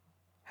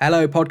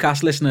Hello,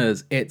 podcast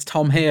listeners. It's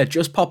Tom here,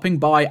 just popping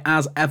by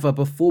as ever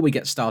before we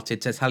get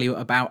started to tell you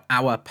about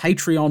our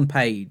Patreon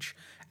page,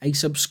 a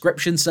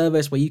subscription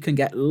service where you can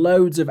get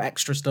loads of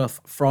extra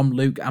stuff from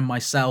Luke and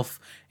myself,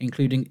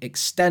 including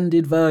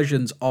extended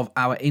versions of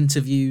our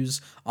interviews.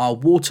 Our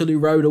Waterloo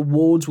Road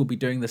Awards will be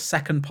doing the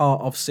second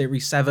part of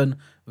Series 7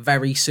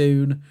 very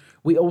soon.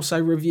 We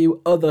also review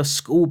other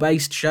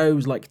school-based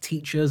shows like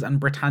Teachers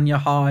and Britannia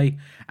High,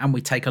 and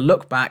we take a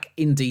look back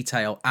in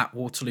detail at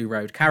Waterloo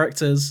Road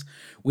characters.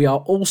 We are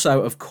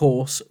also, of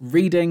course,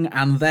 reading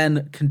and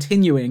then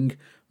continuing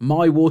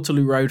my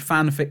Waterloo Road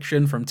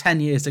fanfiction from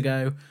 10 years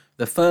ago.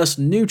 The first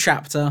new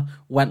chapter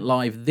went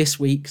live this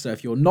week, so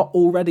if you're not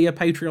already a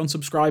Patreon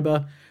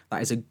subscriber,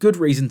 that is a good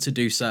reason to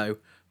do so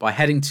by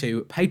heading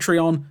to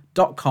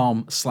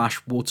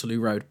patreon.com/Waterloo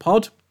Road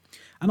Pod.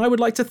 And I would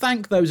like to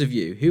thank those of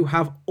you who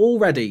have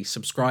already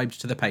subscribed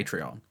to the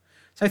Patreon.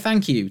 So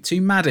thank you to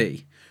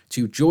Maddie,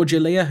 to Georgia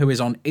Leah, who is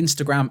on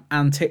Instagram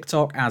and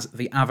TikTok as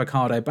The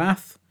Avocado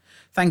Bath.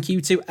 Thank you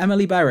to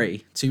Emily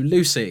Berry, to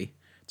Lucy,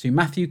 to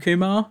Matthew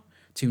Kumar,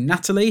 to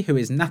Natalie, who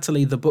is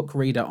Natalie the Book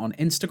Reader on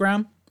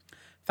Instagram.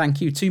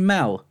 Thank you to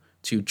Mel,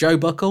 to Joe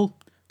Buckle,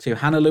 to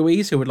Hannah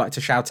Louise, who would like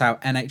to shout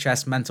out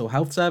NHS Mental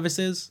Health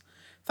Services.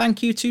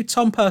 Thank you to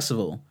Tom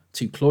Percival,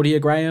 to Claudia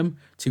Graham,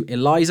 to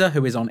Eliza,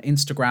 who is on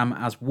Instagram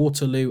as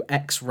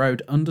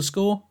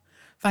WaterlooXRoad_.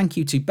 Thank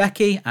you to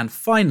Becky, and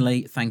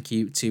finally, thank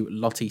you to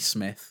Lottie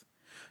Smith.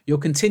 Your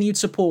continued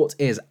support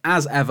is,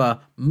 as ever,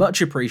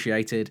 much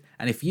appreciated,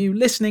 and if you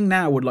listening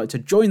now would like to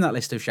join that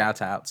list of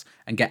shoutouts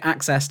and get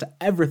access to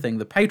everything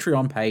the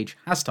Patreon page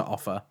has to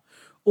offer,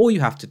 all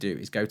you have to do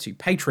is go to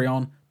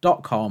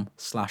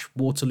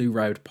patreon.com/Waterloo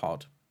Road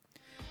Pod.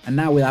 And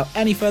now, without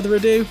any further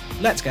ado,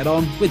 let's get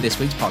on with this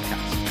week's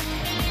podcast.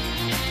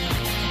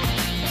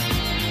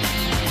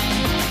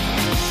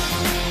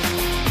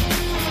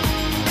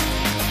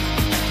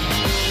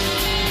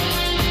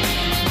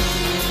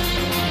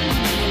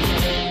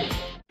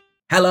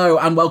 Hello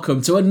and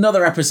welcome to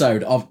another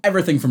episode of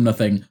Everything from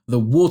Nothing, the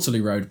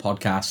Waterloo Road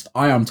podcast.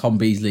 I am Tom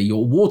Beasley,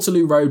 your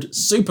Waterloo Road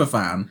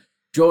superfan,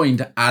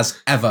 joined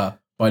as ever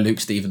by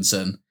Luke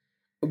Stevenson.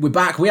 We're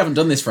back. We haven't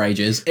done this for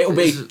ages. It'll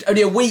be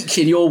only a week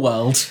in your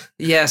world.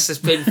 Yes, it's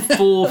been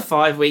 4 or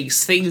 5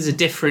 weeks. Things are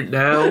different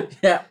now.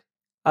 Yeah.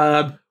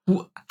 Hang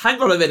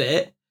on a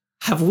minute.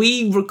 Have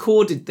we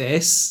recorded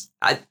this?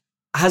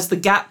 Has the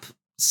gap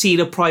seen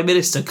a Prime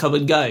Minister come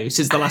and go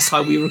since the last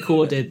time we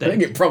recorded? I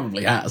think it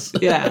probably has.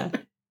 Yeah.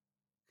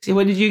 See,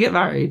 when did you get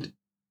married?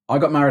 I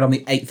got married on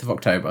the 8th of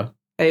October.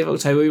 8th of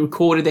October. We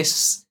recorded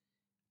this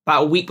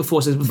about a week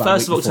before, so it was the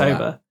 1st of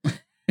October.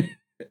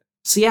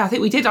 So yeah, I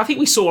think we did. I think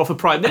we saw off a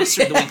Prime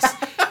Minister in the weeks.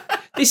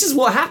 This is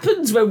what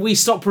happens when we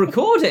stop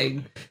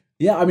recording.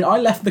 Yeah, I mean, I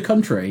left the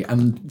country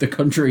and the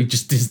country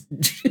just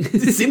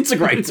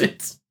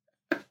disintegrated.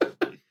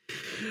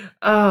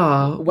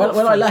 Oh,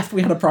 when I left,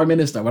 we had a Prime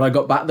Minister. When I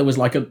got back, there was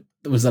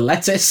a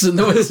lettuce and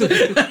there was...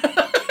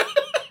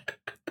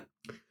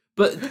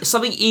 But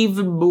something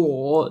even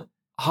more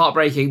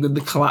heartbreaking than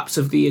the collapse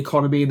of the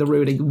economy and the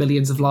ruining of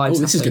millions of lives.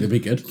 Oh, this is going to be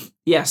good.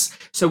 Yes.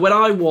 So when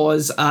I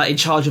was in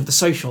charge of the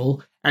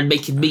social and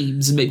making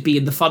memes and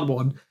being the fun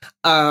one,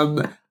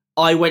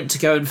 I went to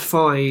go and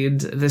find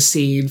the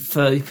scene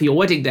for your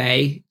wedding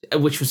day,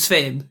 which was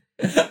Finn.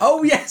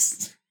 Oh,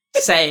 yes.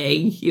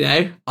 Saying,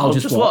 I'll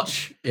just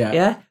watch.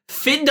 Yeah.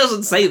 Finn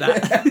doesn't say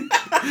that.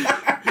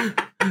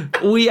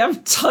 We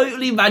have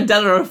totally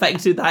Mandela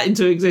affected that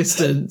into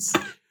existence.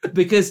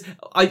 Because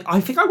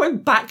I think I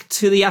went back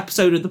to the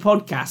episode of the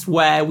podcast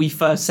where we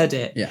first said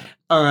it. Yeah.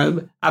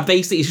 And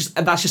basically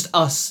that's just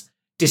us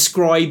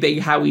describing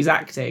how he's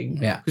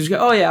acting. Yeah. Because you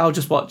go, oh yeah, I'll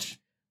just watch.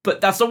 But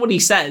that's not what he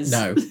says.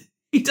 No.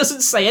 He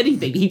doesn't say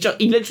anything. He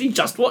literally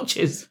just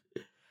watches.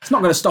 It's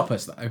not going to stop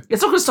us, though.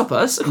 It's not going to stop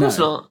us. Of course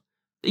not.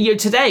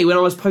 Today when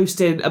I was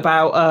posting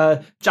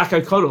about Jack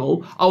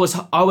O'Connell, I was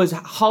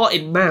heart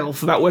in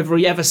mouth about whether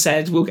he ever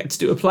said we'll get to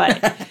do a play.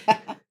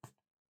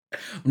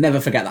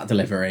 Never forget that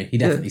delivery. He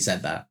definitely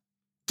said that.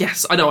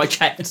 Yes, I know. I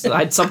checked. I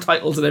had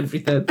subtitles and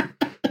everything.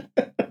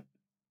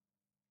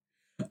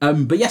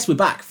 But yes, we're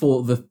back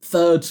for the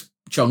third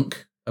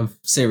chunk of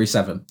Series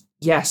 7.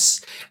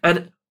 Yes.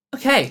 And,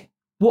 okay,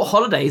 what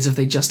holidays have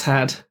they just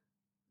had?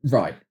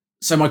 Right.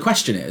 So my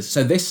question is,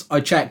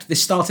 I checked,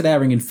 this started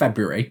airing in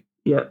February.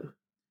 Yeah.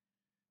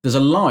 There's a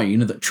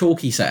line that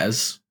Chalky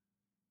says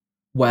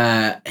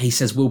where he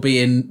says we'll be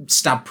in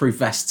stab-proof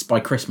vests by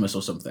Christmas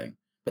or something.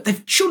 But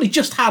they've surely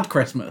just had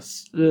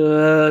Christmas.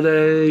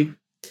 No.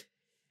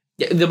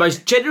 Yeah, the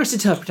most generous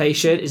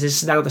interpretation is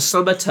this is now the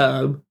summer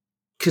term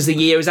because the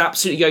year is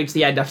absolutely going to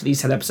the end after these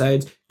 10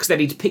 episodes because they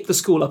need to pick the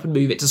school up and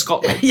move it to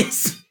Scotland.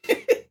 Yes.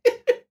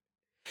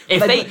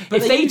 If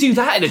they do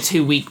that in a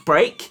 2-week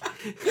break.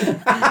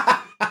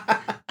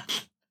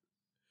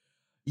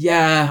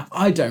 Yeah,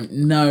 I don't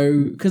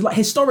know. Because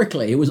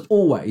historically, it was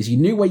always, you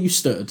knew where you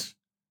stood.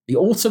 The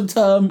autumn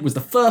term was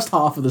the first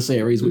half of the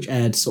series, which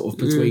aired sort of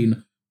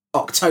between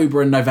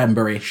October and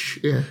November-ish.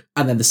 Yeah.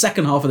 And then the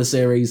second half of the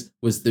series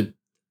was the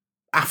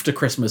after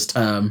Christmas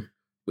term,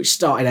 which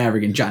started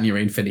airing in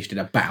January and finished in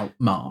about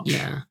March.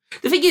 Yeah.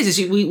 The thing is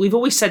we've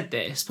always said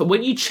this, but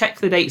when you check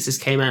the dates this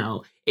came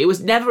out, it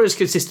was never as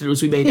consistent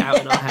as we made it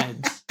out in our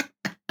heads.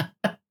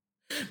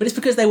 But it's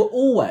because they were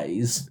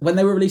always, when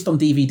they were released on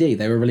DVD,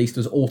 they were released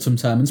as autumn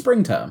term and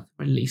spring term.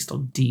 Released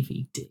on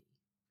DVD.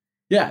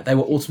 Yeah, they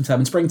were autumn term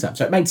and spring term,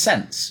 so it made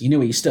sense. You knew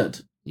where you stood.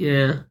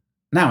 Yeah.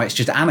 Now it's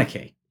just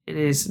anarchy. It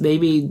is.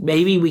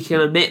 Maybe we can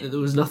admit that there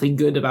was nothing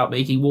good about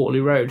making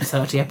Waterloo Road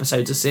 30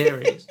 episodes a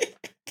series.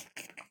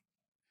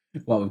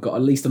 Well, we've got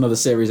at least another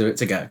series of it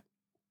to go.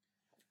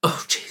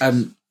 Oh,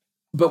 jeez.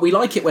 But we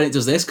like it when it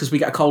does this because we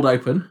get a cold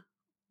open.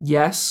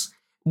 Yes.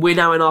 We're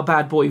now in our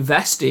bad boy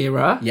Vest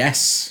era.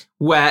 Yes.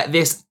 Where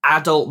this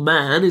adult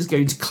man is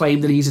going to claim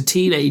that he's a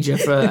teenager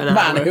for an hour.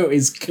 Man who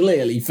is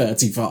clearly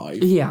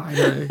 35. Yeah, I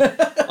know.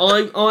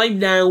 I'm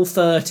now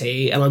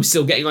 30 and I'm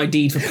still getting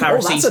ID'd for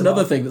paracetamol. That's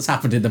another thing that's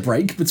happened in the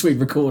break between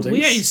recordings.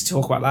 We don't need to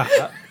talk about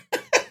that.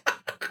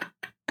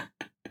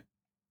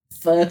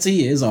 30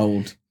 years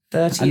old.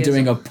 30 and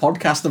doing a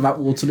podcast about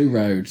Waterloo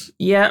Road.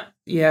 Yeah.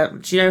 Do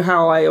you know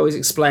how I always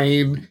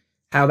explain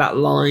how that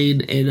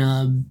line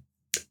in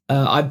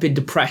I've been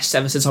depressed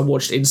ever since I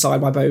watched Inside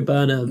by Bo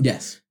Burnham?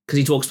 Yes. Because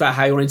he talks about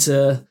how he wanted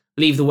to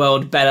leave the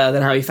world better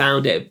than how he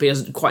found it, but he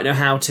doesn't quite know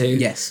how to.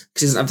 Yes.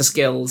 Because he doesn't have the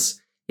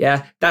skills.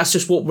 Yeah, that's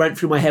just what went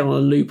through my head on a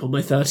loop on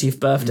my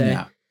 30th birthday.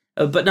 Yeah.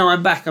 But now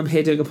I'm back. I'm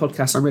here doing a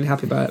podcast. I'm really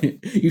happy about it.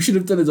 You should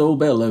have done a double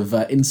bill of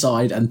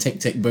Inside and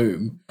Tick Tick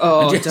Boom.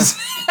 Oh,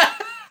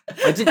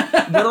 I did.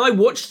 When I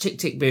watched Tick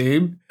Tick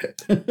Boom,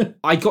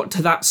 I got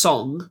to that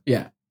song.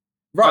 Yeah.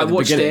 Right. I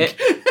watched it,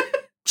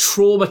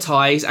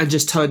 traumatized, and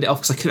just turned it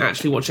off because I couldn't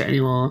actually watch it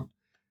anymore.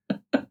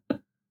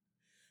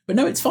 But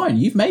no, it's fine.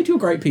 You've made your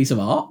great piece of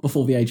art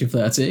before the age of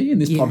 30 in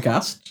this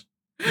podcast.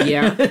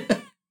 Yeah.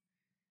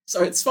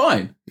 So it's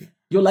fine.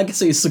 Your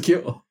legacy is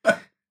secure.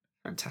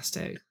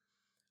 Fantastic.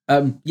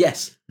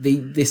 Yes,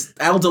 this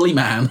elderly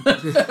man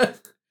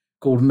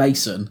called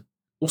Mason.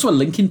 Also a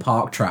Linkin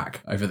Park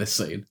track over this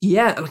scene.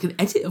 Yeah, like an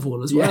edit of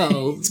one as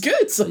well. It's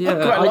good. So yeah,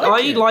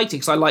 I liked it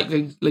because I like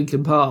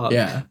Linkin Park.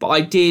 Yeah. But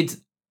I did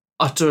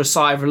utter a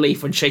sigh of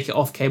relief when Shake It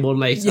Off came on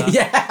later.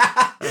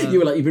 Yeah. You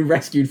were like, you've been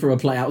rescued from a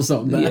play-out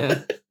song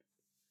there.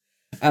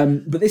 Yeah.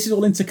 But this is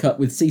all intercut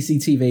with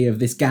CCTV of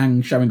this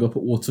gang showing up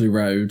at Waterloo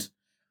Road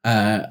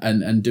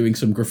and doing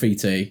some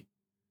graffiti.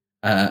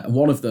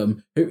 One of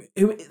them, who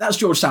that's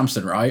George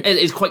Sampson, right? It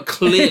is quite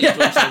clearly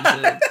George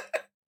Sampson.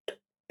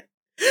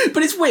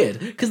 But it's weird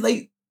because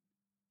I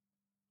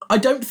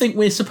don't think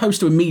we're supposed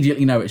to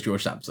immediately know it's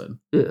George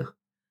Sampson. Yeah.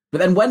 But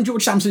then when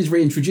George Sampson is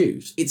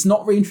reintroduced, it's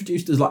not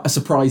reintroduced as like a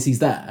surprise he's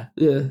there.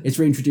 Yeah. It's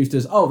reintroduced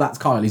as, oh, that's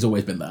Kyle, he's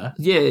always been there.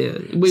 Yeah.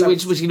 Which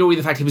ignore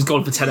the fact he was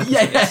gone for 10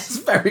 episodes. Yeah, it's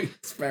very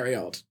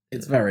odd.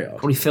 It's very odd.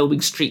 Probably filming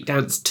Street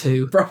Dance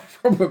 2.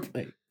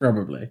 Probably.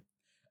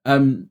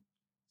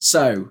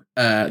 So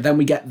then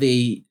we get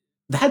the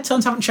head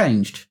turns haven't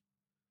changed.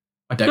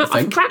 I don't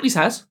think. Grantley's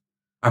has.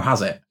 Oh,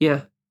 has it?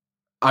 Yeah.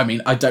 I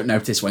mean, I don't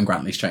notice when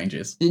Grantley's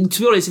changes. And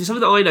to be honest, if it's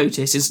something that I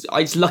notice,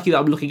 it's lucky that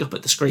I'm looking up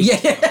at the screen.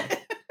 Yeah.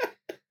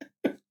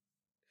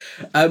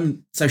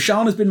 So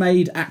Shana's been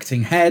made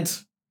acting head.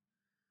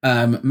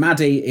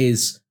 Maddie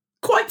is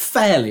quite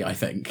fairly, I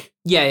think.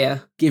 Yeah.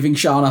 Giving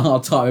Shana a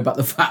hard time about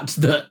the fact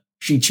that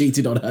she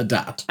cheated on her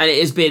dad. And it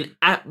has been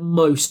at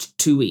most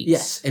 2 weeks.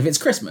 Yes. If it's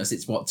Christmas,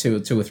 it's what, two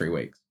or 3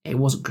 weeks? It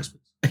wasn't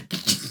Christmas.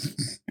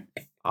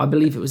 I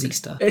believe it was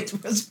Easter. It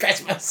was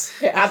Christmas.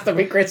 It has to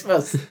be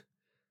Christmas.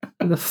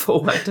 And the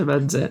format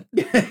demands it.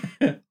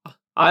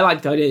 I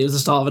like the idea it was the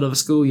start of another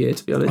school year,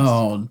 to be honest.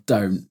 Oh,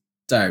 don't.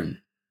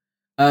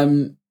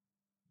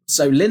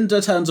 So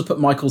Linda turns up at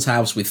Michael's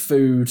house with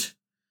food,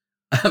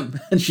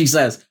 and she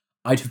says,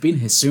 I'd have been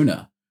here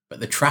sooner, but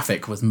the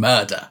traffic was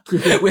murder,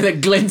 with a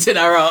glint in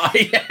her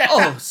eye.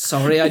 Oh,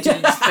 sorry, I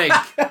didn't think.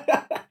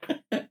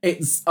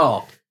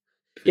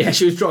 Yeah,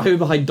 she was driving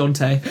behind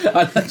Dante.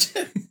 I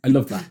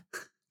love that.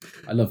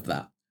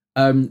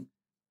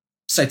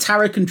 So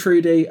Tarek and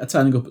Trudy are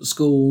turning up at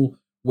school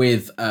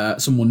with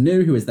someone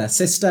new who is their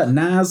sister,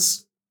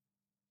 Naz.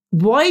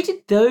 Why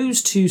did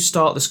those two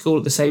start the school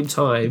at the same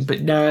time,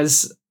 but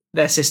Naz,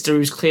 their sister,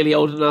 who's clearly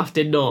old enough,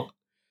 did not?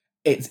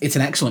 It's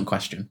an excellent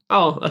question.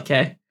 Oh,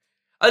 okay.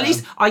 At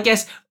least, I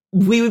guess,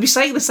 we would be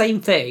saying the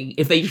same thing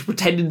if they just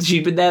pretended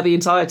she'd been there the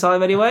entire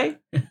time anyway.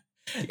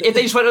 If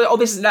they just went, oh,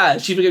 this is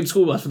Naz, she's been going to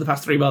school with us for the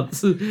past 3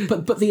 months.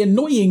 But the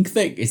annoying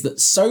thing is that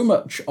so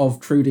much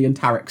of Trudy and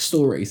Tarek's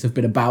stories have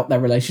been about their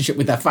relationship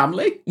with their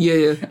family.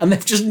 Yeah. And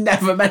they've just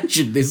never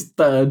mentioned this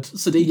third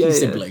Siddiqui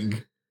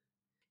sibling.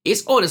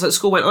 It's odd. It's like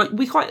school went,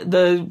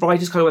 the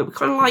writers kind of went, we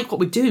kind of like what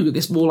we do with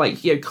this more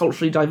like,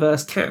 culturally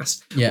diverse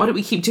cast. Yeah. Why don't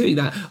we keep doing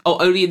that? Oh,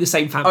 only in the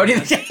same family.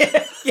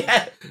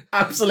 Yeah,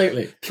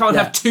 absolutely. Can't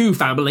have 2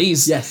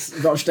 families. Yes,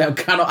 Rochdale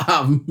cannot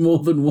have more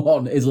than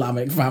one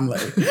Islamic family.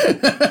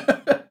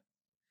 That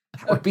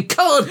would be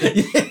con.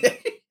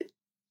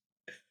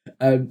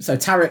 So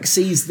Tarek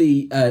sees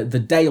the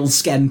Dale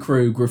Sken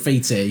crew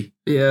graffiti,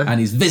 and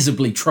he's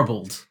visibly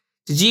troubled.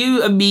 Did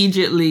you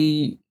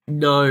immediately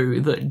know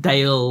that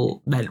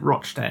Dale meant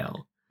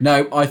Rochdale?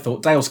 No, I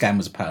thought Dale Scan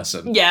was a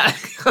person. Yeah,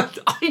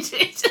 I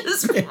did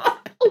as well.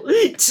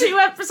 2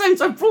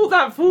 episodes, I brought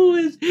that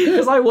forward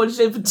because I watched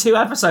it for 2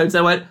 episodes.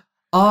 I went,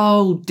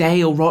 oh,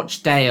 Dale,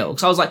 Rochdale.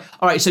 So I was like,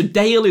 all right, so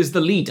Dale is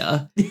the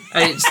leader,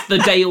 and it's the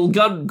Dale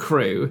gun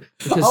crew.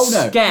 Because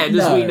Sken,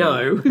 as we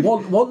know.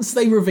 Once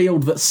they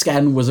revealed that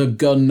Sken was a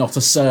gun, not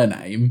a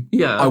surname,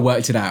 I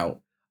worked it out.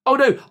 Oh,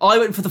 no, I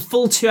went for the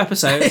full 2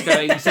 episodes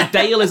going, so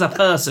Dale is a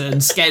person,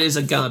 Sken is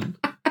a gun.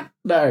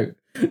 No.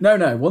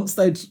 Once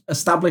they'd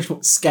established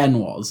what Sken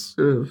was,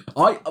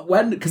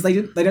 because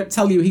they don't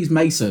tell you he's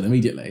Mason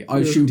immediately. I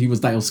assumed he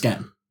was Dale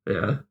Sken.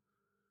 Yeah.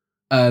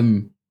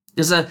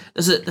 There's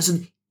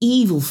an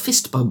evil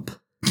fist bump.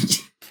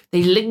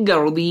 They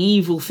linger on the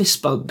evil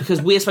fist bump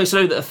because we're supposed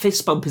to know that a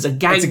fist bump is a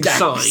gang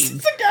sign.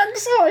 It's a gang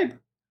sign.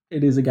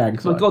 It is a gang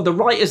sign. Oh my God, the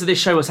writers of this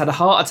show has had a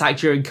heart attack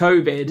during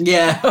COVID.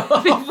 Yeah.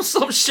 People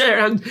stop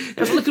sharing.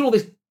 Look at all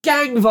this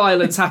gang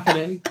violence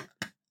happening.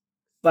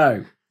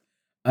 So,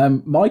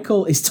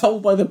 Michael is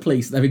told by the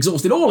police they've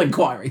exhausted all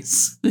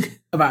inquiries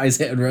about his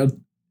hit and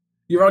run.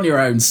 You're on your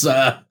own,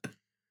 sir.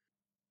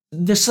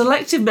 The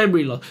selective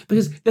memory loss,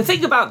 because the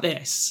thing about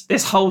this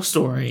whole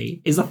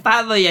story is the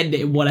fact that they end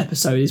it in 1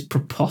 episode is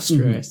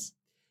preposterous.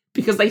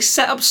 Because they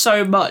set up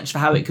so much for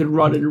how it could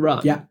run and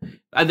run. Yeah.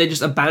 And they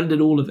just abandon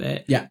all of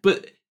it. Yeah.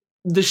 But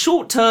the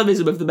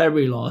short-termism of the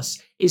memory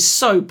loss is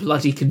so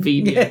bloody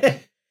convenient. Yeah.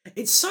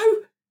 It's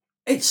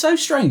so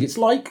strange. It's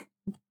like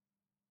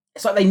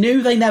they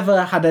knew they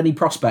never had any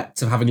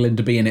prospects of having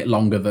Linda be in it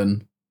longer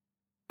than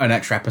an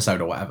extra episode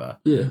or whatever.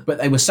 Yeah. But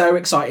they were so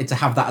excited to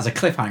have that as a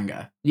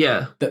cliffhanger.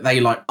 Yeah. That they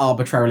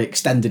arbitrarily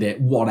extended it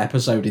 1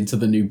 episode into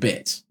the new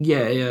bit.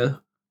 Yeah, yeah.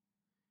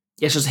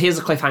 Yeah, so here's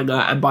a cliffhanger,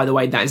 and by the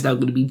way, that is now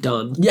going to be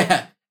done.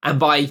 Yeah. And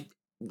by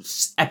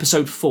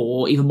episode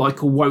 4, even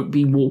Michael won't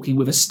be walking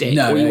with a stick,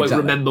 or he won't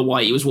remember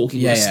why he was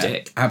walking with a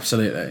stick.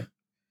 Absolutely.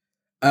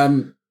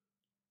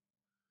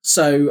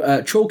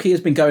 So Chalky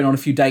has been going on a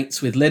few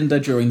dates with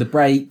Linda during the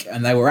break,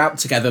 and they were out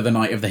together the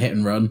night of the hit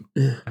and run,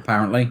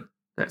 apparently.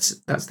 That's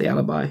the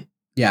alibi.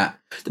 Yeah.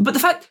 But the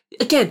fact,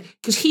 again,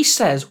 because he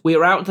says we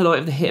were out the night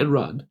of the hit and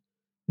run,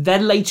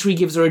 then later he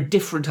gives her a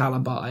different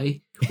alibi,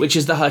 which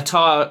is that her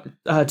tyre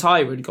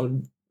had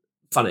gone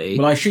funny.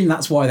 Well, I assume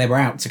that's why they were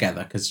out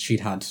together, because she'd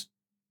had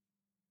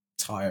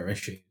tyre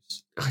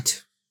issues.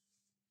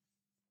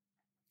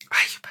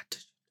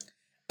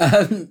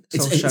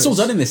 It's all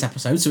done in this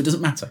episode, so it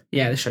doesn't matter.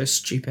 Yeah, the show's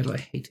stupid. I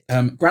hate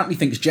it. Grantley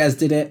thinks Jez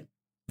did it.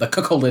 The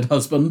cuckolded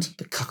husband.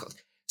 The cuckold.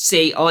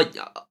 See,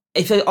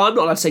 if I'm not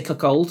allowed to say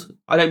cuckold,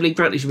 I don't believe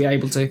Grantley should be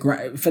able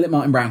to. Philip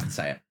Martin Brown can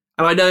say it.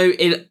 And I know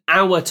in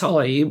our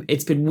time,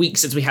 it's been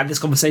weeks since we had this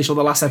conversation on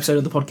the last episode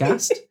of the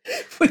podcast.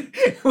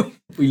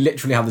 we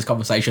literally had this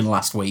conversation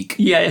last week.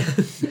 Yeah.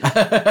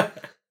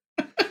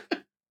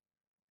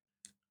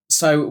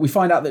 So we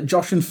find out that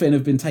Josh and Finn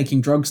have been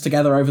taking drugs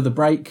together over the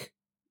break.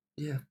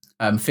 Yeah.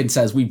 Finn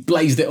says, we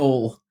blazed it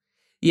all.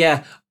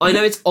 Yeah, I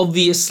know it's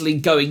obviously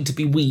going to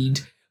be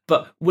weed,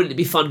 but wouldn't it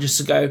be fun just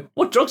to go,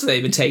 what drugs have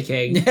they been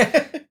taking?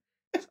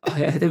 Oh,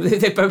 yeah,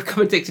 they both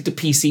become addicted to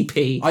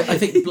PCP. I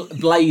think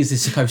blaze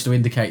is supposed to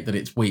indicate that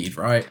it's weed,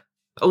 right?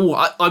 Oh,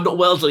 I'm not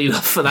worldly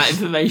enough for that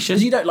information.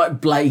 Because you don't like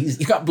blaze.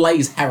 You got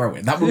blaze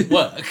heroin. That would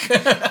work.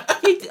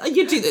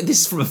 you do that.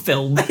 This is from a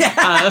film.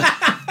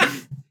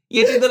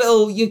 You do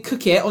the you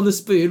cook it on the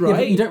spoon, right? Yeah,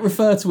 but you don't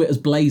refer to it as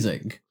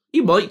blazing.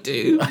 You might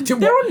do.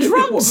 They're on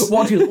drugs.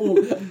 What is all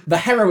the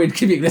heroin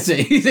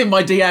community is in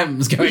my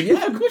DMs going,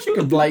 yeah, of course you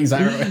can blaze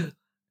heroin.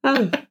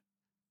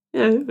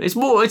 Yeah, it's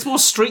more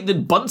street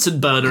than Bunsen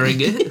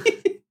burnering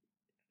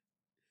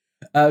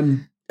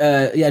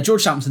it.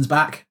 George Sampson's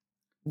back.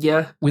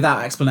 Yeah.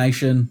 Without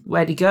explanation.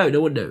 Where'd he go?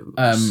 No one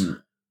knows.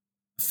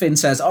 Finn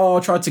says, I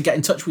tried to get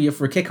in touch with you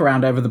for a kick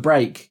around over the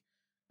break.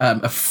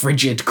 A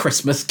frigid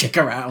Christmas kick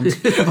around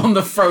on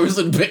the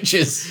frozen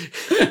bitches.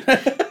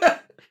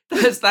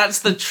 That's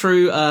the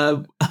true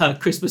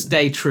Christmas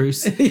Day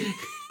truce.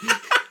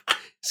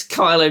 It's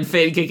Kyle and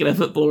Finn kicking a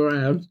football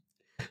around.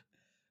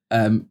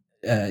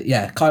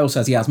 Kyle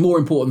says he has more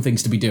important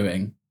things to be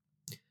doing.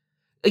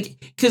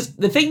 Because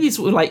the thing is,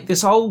 like,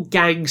 this whole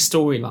gang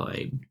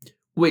storyline,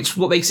 which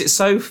what makes it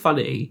so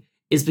funny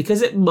is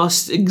because it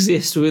must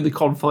exist within the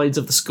confines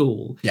of the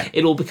school. Yeah.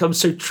 It all becomes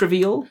so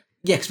trivial.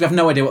 Yeah, because we have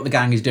no idea what the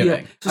gang is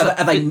doing. Yeah.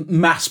 Are they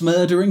mass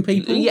murdering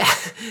people? Yeah.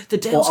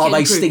 Or are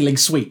they stealing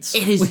sweets?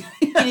 It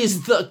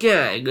is the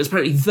gang.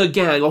 Apparently the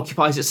gang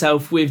occupies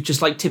itself with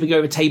just like tipping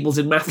over tables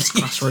in maths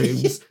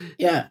classrooms.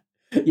 Yeah.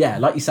 Yeah,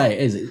 like you say, it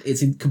is.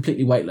 It's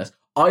completely weightless.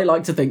 I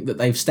like to think that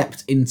they've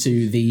stepped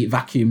into the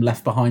vacuum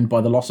left behind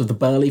by the loss of the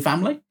Burley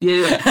family.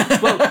 Yeah.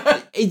 Well,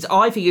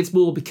 I think it's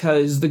more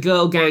because the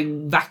girl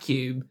gang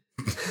vacuum,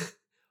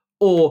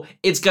 or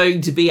it's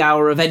going to be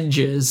our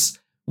Avengers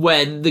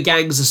when the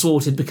gangs are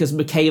sorted because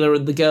Michaela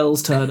and the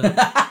girls turn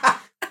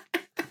up.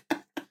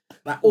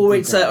 Or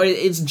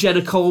it's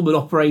Jenna Coleman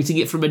operating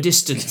it from a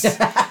distance.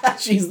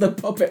 She's the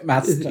puppet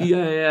master.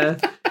 Yeah.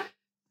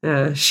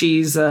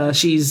 She's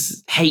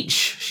H.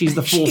 She's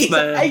the fourth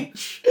man.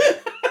 H.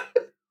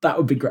 That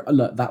would be great.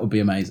 Look, that would be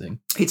amazing.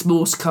 It's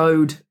Morse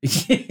code.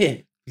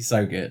 Be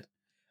so good.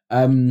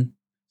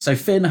 So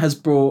Finn has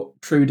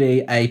brought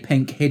Trudy a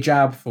pink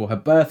hijab for her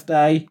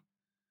birthday.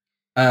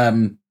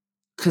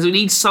 Because we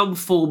need some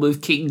form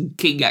of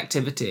king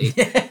activity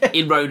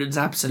in Ronan's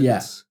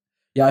absence.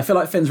 Yeah, I feel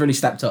like Finn's really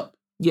stepped up.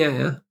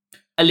 Yeah.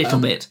 A little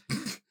bit.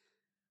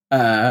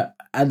 And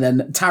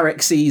then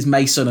Tarek sees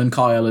Mason and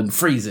Kyle and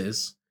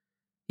freezes.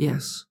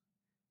 Yes.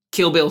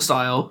 Kill Bill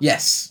style.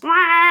 Yes.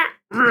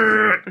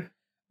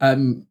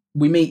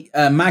 We meet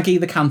Maggie,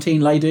 the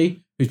canteen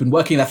lady, who's been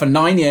working there for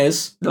 9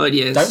 years. 9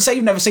 years. Don't say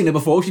you've never seen her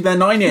before. She's been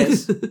there 9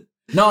 years.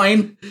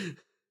 9.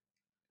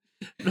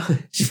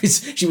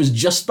 She was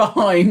just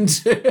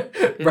behind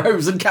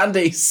Rose and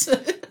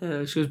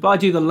Candice. She was, but I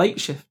do the late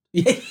shift.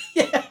 Yeah.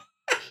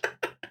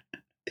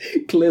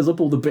 Clears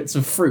up all the bits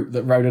of fruit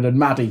that Ronan and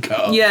Maddie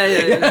cut.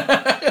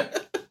 Yeah.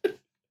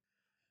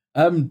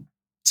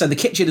 So the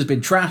kitchen has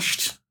been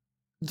trashed.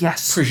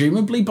 Yes.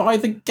 Presumably by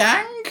the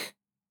gang?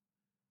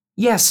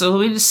 Yes, so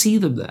we didn't see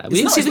them there.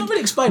 It's not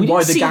really explained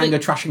why the gang are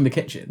trashing the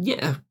kitchen.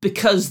 Yeah,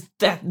 because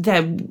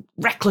they're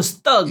reckless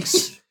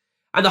thugs.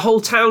 And the whole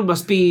town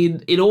must be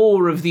in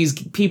awe of these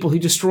people who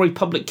destroy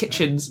public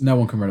kitchens. No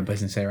one can run a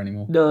business here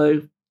anymore.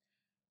 No.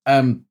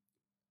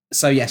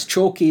 So yes,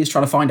 Chalky is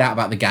trying to find out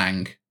about the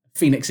gang.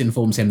 Phoenix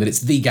informs him that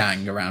it's the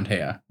gang around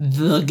here.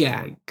 The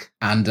gang.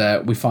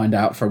 And we find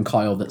out from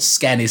Kyle that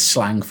sken is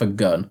slang for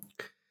gun.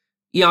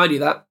 Yeah, I knew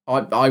that.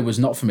 I was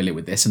not familiar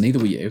with this, and neither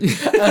were you.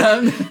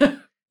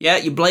 Yeah,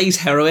 you blaze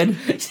heroin,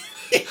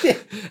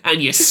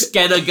 and you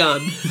sken a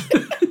gun.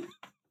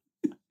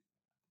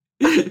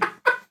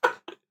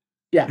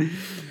 Yeah.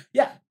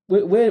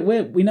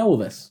 We know all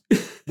this.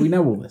 We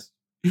know all this.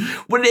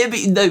 Wouldn't it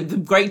be the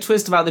great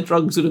twist about the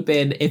drugs would have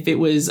been if it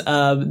was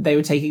they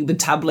were taking the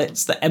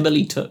tablets that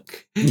Emily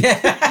took?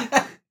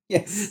 Yeah.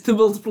 Yes. The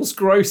multiple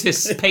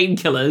sclerosis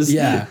painkillers.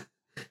 Yeah.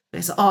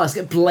 It's like, let's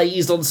get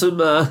blazed on some.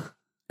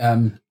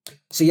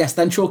 So yes,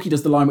 then Chalky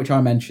does the line which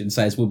I mentioned,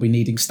 says we'll be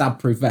needing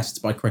stab-proof vests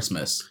by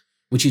Christmas,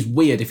 which is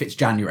weird if it's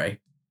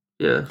January.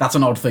 Yeah. That's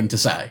an odd thing to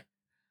say.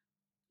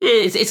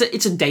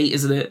 It's a date,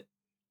 isn't it?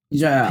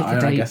 Yeah,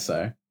 I guess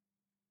so.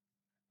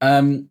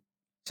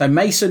 So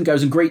Mason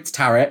goes and greets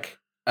Tarek.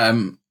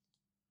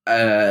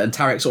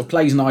 Tarek sort of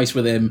plays nice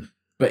with him,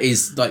 but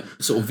is like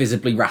sort of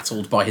visibly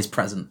rattled by his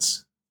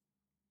presence.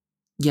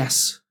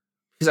 Yes.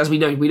 Because as we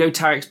know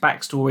Tarek's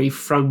backstory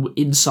from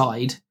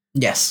inside.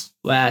 Yes.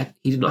 Where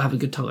he did not have a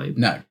good time.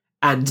 No.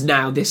 And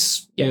now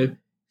this,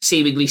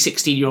 seemingly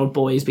 16-year-old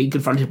boy is being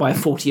confronted by a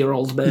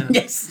 40-year-old man.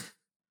 Yes.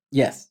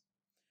 Yes.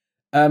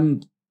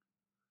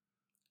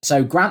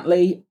 So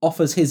Grantley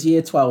offers his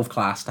Year 12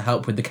 class to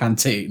help with the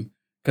canteen,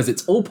 because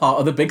it's all part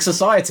of the big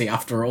society,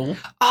 after all.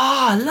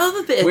 I love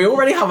a bit. We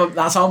already have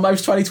that's our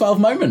most 2012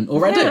 moment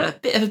already. Yeah, a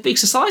bit of a big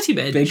society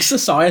binge. Big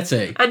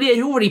society. And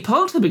you're already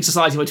part of the big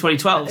society by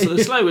 2012, so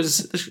the slow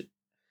was...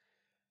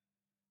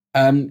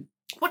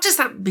 What does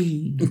that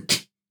mean?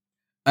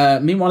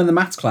 Meanwhile, in the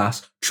maths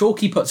class,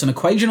 Chalky puts an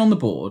equation on the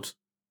board,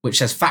 which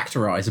says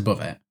factorise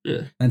above it,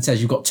 and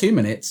says you've got 2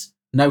 minutes,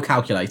 no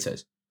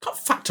calculators. Can't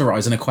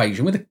factorise an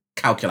equation with a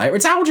calculator.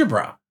 It's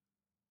algebra.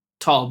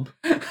 Tom,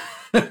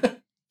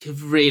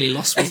 you've really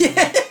lost me.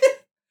 Yeah.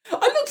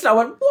 I looked and I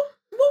went, what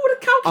would a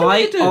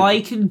calculator do?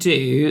 I can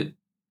do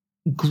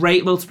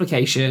great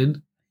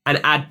multiplication and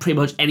add pretty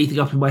much anything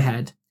up in my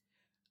head.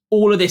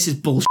 All of this is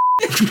bullshit.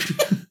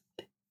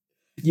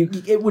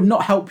 It would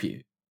not help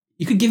you.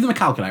 You could give them a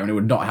calculator and it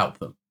would not help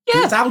them.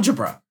 Yeah. It's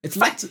algebra. It's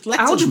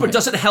algebra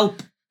doesn't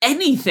help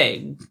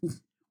anything.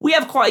 We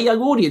have quite a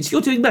young audience.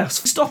 You're doing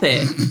maths. Stop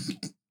it.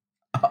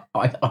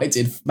 I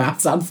did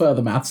maths and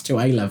further maths to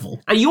A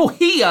level. And you're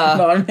here.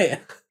 No, I'm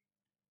here.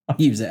 I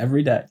use it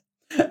every day.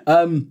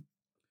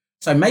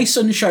 So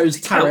Mason shows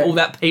Tarek... Count all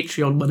that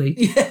Patreon money.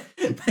 Yeah.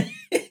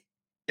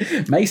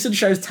 Mason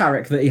shows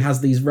Tarek that he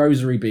has these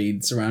rosary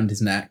beads around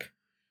his neck,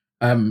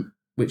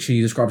 which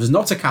he describes as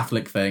not a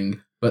Catholic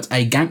thing, but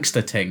a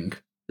gangster ting.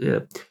 Yeah.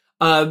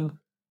 When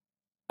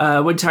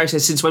Tarek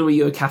says, "Since when were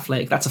you a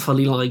Catholic?" That's a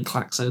funny line,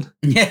 Klaxon.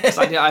 Yeah.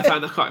 So I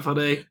found that quite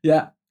funny.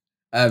 Yeah.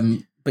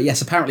 But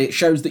yes, apparently it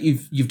shows that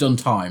you've done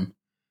time.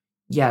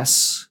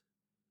 Yes.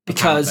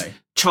 Because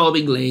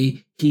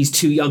charmingly, he's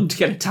too young to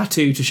get a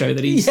tattoo to show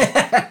that he's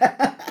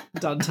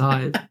done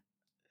time.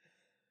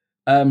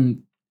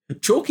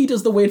 Chalky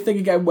does the weird thing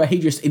again where he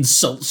just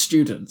insults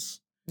students.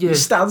 Yeah. He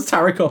stands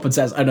Tarek up and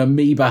says, "An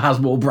amoeba has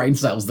more brain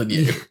cells than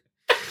you."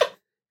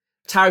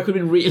 Tarek would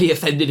have been really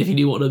offended if he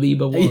knew what an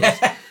amoeba was.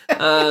 Yeah.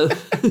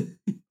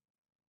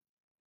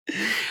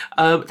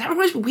 That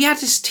reminds me, we had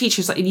this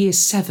teacher in year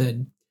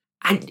 7,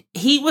 and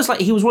he was one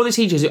of the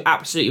teachers who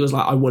absolutely was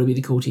like, "I want to be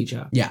the cool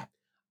teacher." Yeah.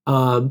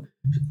 And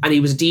he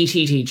was a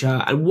DT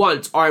teacher, and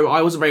once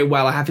I wasn't very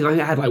well. I had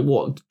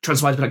what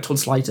transpired to be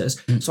tonsillitis,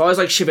 so I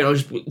was shivering. I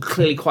was just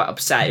clearly quite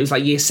upset. It was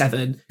year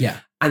 7, yeah.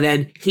 And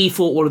then he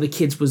thought one of the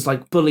kids was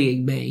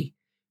bullying me.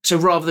 So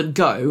rather than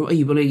go, "Are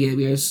you bullying him?"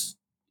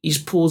 He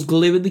just pours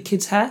glue in the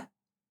kid's hair,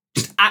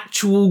 just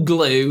actual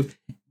glue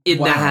in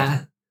their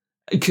hair,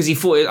 because he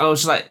thought I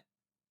was just like,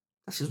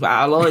 That's just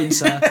out of line,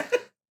 sir.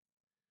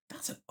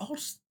 That's an odd...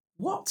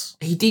 What?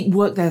 He didn't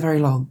work there very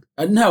long.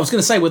 No, I was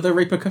going to say, were there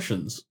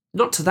repercussions?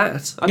 Not to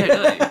that. I don't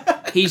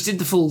know. He just did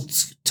the full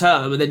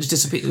term and then just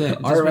disappeared.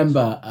 I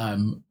remember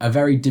a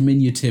very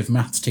diminutive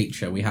maths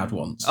teacher we had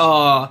once.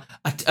 Oh,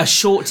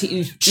 short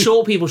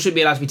people shouldn't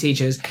be allowed to be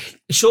teachers.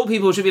 Short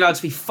people should be allowed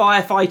to be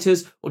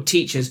firefighters or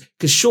teachers,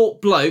 because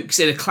short blokes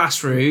in a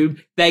classroom,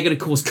 they're going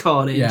to cause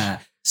carnage. Yeah.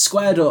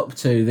 Squared up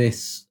to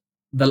this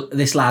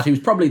lad who was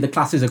probably the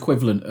class's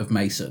equivalent of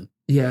Mason.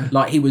 Yeah.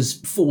 Like, he was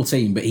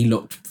 14, but he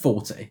looked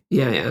 40.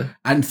 Yeah.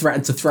 And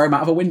threatened to throw him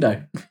out of a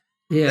window.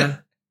 Yeah.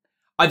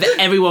 I bet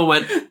everyone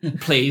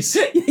went, please.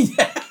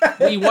 Yeah.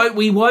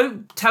 We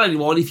won't tell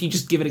anyone if you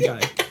just give it a go.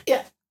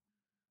 Yeah.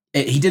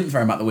 He didn't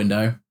throw him out the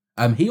window.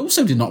 He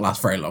also did not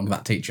last very long,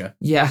 that teacher.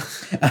 Yeah.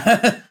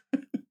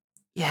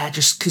 Yeah,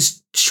 just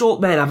because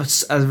short men have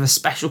a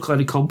special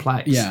kind of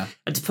complex. Yeah.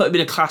 And to put them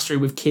in a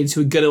classroom with kids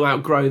who are going to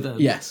outgrow them.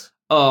 Yes.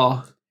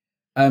 Oh.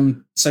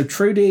 So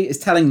Trudy is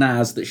telling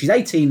Naz that she's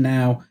 18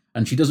 now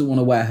and she doesn't want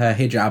to wear her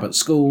hijab at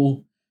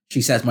school.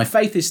 She says, my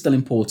faith is still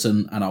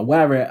important and I'll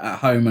wear it at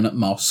home and at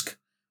mosque,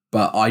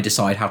 but I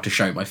decide how to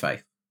show my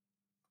faith.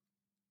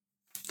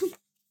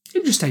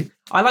 Interesting.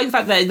 I like the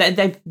fact that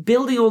they're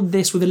building on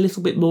this with a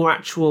little bit more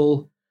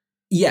actual...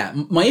 Yeah,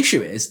 my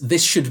issue is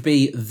this should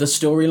be the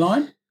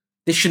storyline.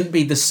 This shouldn't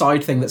be the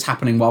side thing that's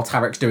happening while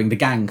Tarek's doing the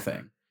gang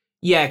thing.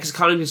 Yeah, because it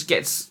kind of just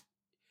gets...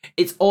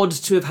 It's odd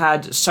to have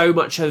had so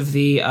much of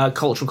the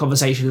cultural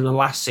conversation in the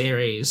last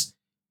series,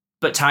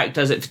 but Tarek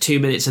does it for 2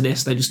 minutes in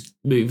this, then just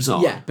moves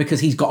on. Yeah, because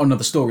he's got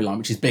another storyline,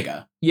 which is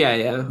bigger.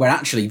 Yeah. Where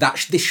actually,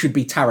 this should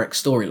be Tarek's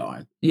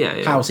storyline.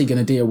 Yeah. How's he going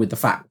to deal with the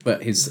fact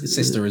that his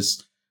sister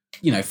is,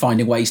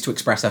 finding ways to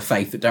express her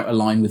faith that don't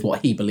align with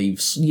what he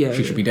believes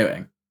she should be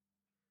doing?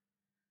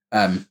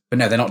 But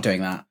no, they're not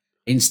doing that.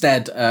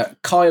 Instead,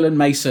 Kyle and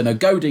Mason are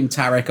goading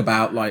Tarek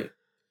about,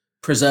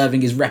 preserving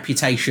his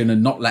reputation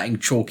and not letting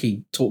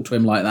Chalky talk to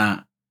him like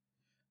that.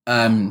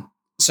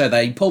 So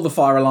they pull the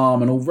fire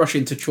alarm and all rush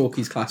into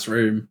Chalky's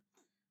classroom.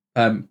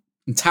 And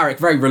Tarek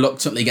very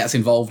reluctantly gets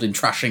involved in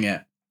trashing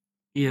it.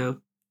 Yeah.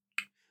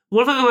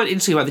 One thing I find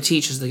interesting about the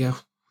teachers, they go,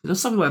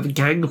 there's something about the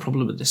gang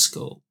problem at this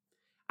school.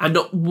 And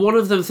not one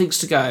of them thinks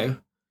to go,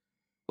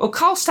 well,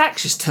 Carl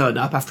Stacks just turned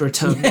up after a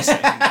term missing.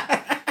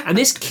 And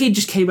this kid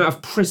just came out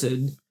of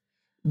prison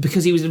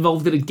because he was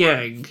involved in a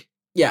gang.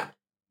 Yeah.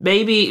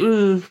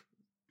 Maybe,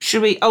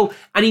 should we... Oh,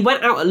 and he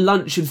went out at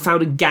lunch and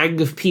found a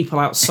gang of people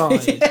outside.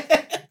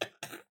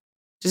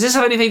 Does this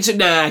have anything to...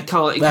 Nah, it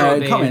can't be.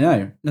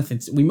 No, nothing.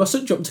 We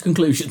mustn't jump to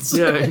conclusions.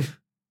 No.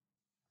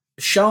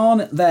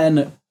 Sean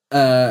then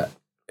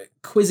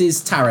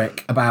quizzes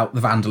Tarek about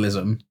the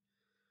vandalism,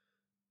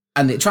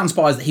 and it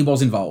transpires that he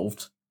was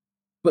involved,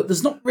 but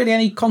there's not really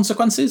any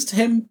consequences to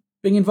him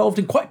being involved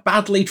in quite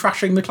badly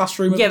trashing the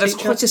classroom of the there's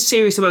teacher. quite a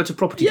serious amount of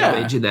property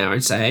damage in there,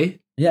 I'd say.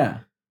 Yeah.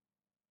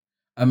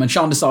 And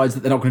Sean decides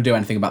that they're not going to do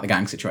anything about the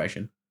gang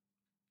situation.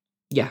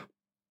 Yeah.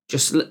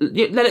 Just let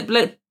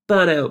it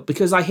burn out,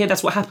 because I hear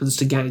that's what happens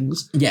to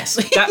gangs. Yes.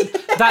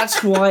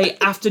 That's why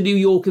after New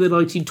York in the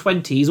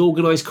 1920s,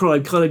 organised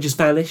crime kind of just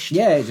vanished.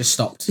 Yeah, it just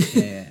stopped.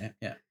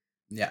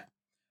 Yeah.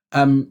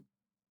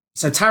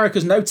 So Tarek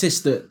has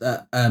noticed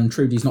that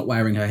Trudy's not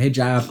wearing her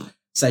hijab,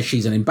 says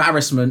she's an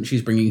embarrassment,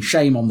 she's bringing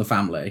shame on the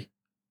family.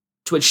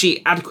 To which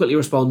she adequately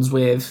responds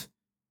with,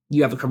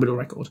 you have a criminal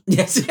record.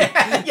 Yes,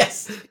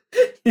 yes.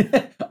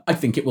 I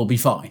think it will be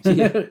fine.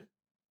 Yeah.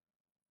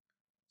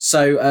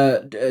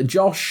 So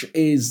Josh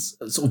is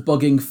sort of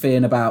bugging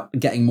Finn about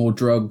getting more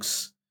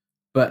drugs,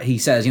 but he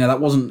says, that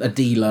wasn't a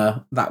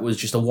dealer, that was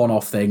just a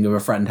one-off thing of a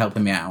friend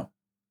helping me out.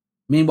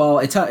 Meanwhile,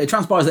 it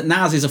transpires that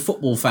Naz is a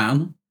football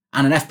fan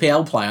and an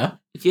FPL player.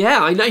 Yeah,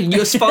 I know.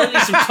 You're finally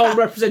some Tom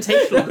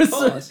representation on the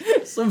pod.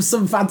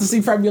 Some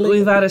fantasy Premier League.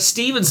 We've had a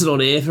Stevenson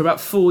on here for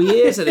about 4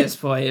 years at this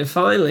point, and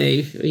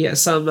finally we get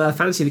some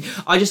fantasy.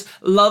 I just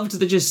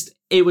loved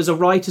it was a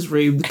writer's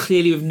room,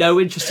 clearly with no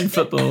interest in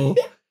football,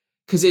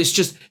 because it's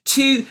just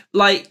two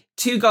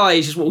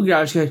guys just walking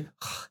around and going,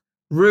 oh,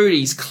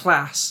 Rooney's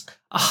class.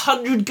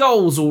 100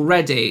 goals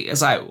already.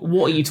 It's like,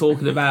 what are you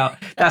talking about?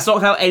 That's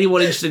not how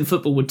anyone interested in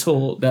football would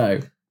talk.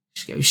 No.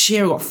 She goes,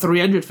 Shearer got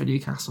 300 for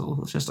Newcastle.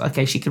 It's just,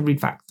 okay, she can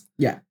read facts.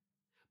 Yeah.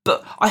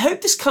 But I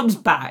hope this comes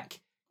back,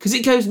 because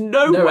it goes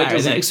nowhere. No,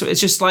 it's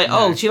just like,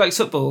 oh, she likes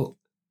football.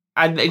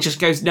 And it just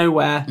goes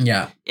nowhere.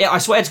 Yeah. I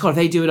swear to God, if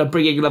they do it, I'm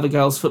bringing another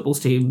girls' football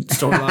team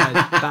storyline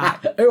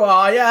back. Who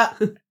are ya?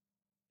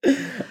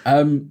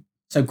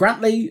 So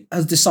Grantley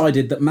has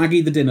decided that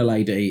Maggie the dinner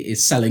lady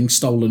is selling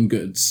stolen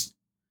goods.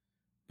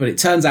 But it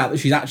turns out that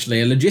she's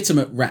actually a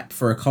legitimate rep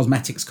for a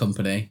cosmetics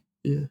company.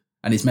 Yeah.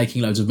 And is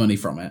making loads of money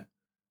from it.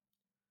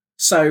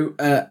 So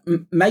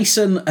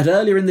Mason had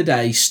earlier in the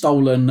day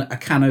stolen a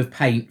can of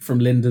paint from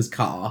Linda's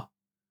car.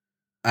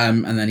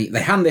 And then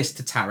they hand this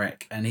to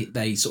Tarek, and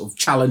they sort of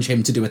challenge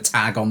him to do a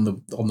tag on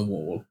the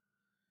wall.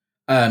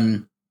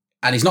 And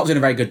he's not doing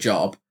a very good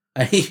job.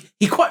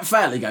 He quite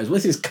fairly goes, well,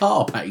 this is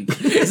car paint.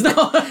 It's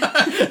not...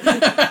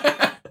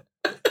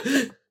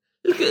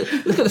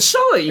 look at the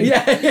shine.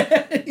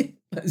 Yeah.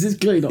 This is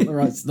clearly not the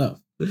right stuff.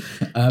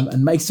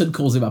 And Mason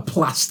calls him a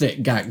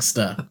plastic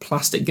gangster. A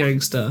plastic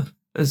gangster.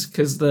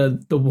 Because the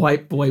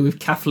white boy with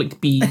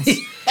Catholic beads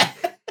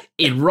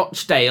in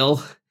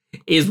Rochdale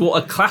is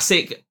what a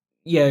classic,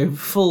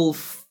 full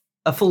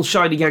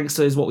shiny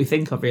gangster is what we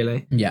think of,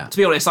 really. Yeah. To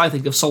be honest, I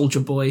think of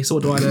Soldier Boy, so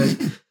what do I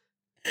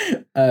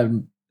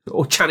know?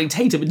 Or Channing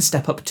Tatum in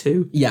Step Up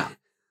 2. Yeah.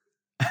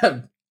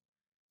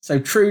 So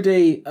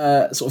Trudy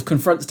sort of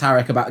confronts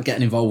Tarek about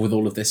getting involved with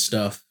all of this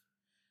stuff.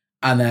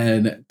 And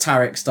then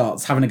Tarek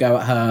starts having a go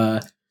at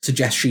her,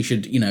 suggests she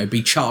should,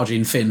 be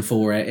charging Finn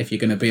for it if you're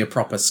going to be a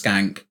proper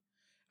skank.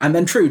 And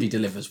then Trudy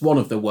delivers one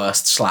of the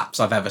worst slaps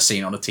I've ever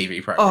seen on a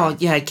TV program. Oh,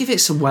 yeah, give it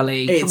some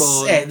welly. Come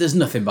on. There's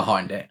nothing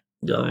behind it.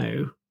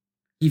 No.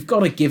 You've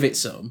got to give it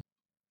some.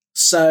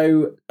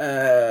 So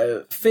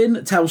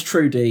Finn tells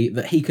Trudy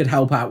that he could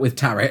help out with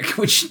Tarek,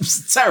 which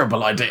is a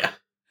terrible idea.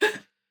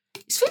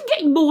 Is Finn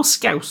getting more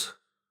scout?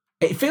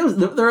 It feels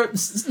there are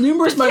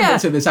numerous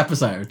moments in this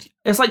episode.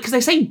 It's like, because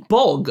they say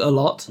bog a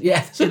lot.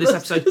 Yeah, in this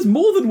episode. There's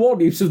more than one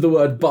use of the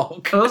word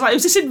bog. I was like,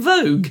 is this in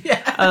vogue?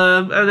 Yeah.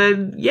 And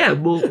then,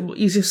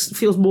 he just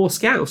feels more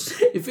scouse.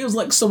 It feels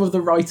like some of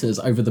the writers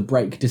over the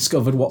break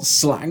discovered what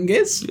slang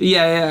is.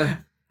 Yeah.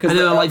 Because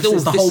they're like,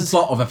 it's the whole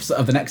plot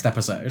of the next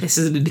episode. This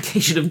is an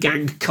indication of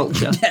gang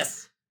culture.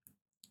 Yes.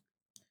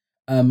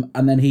 And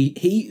then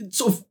he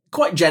sort of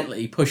quite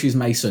gently pushes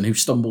Mason, who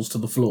stumbles to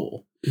the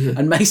floor. Yeah.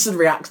 And Mason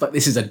reacts like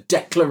this is a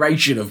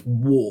declaration of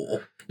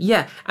war.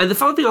 Yeah, and the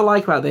fun thing I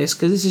like about this,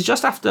 because this is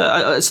just after,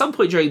 at some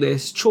point during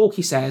this,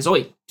 Chalky says,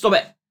 "Oi, stop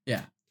it."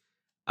 Yeah.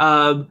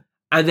 And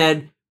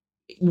then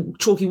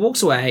Chalky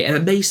walks away, and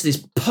then Mason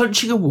is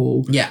punching a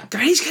wall. Yeah.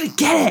 Going, he's going to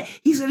get it.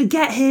 He's going to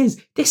get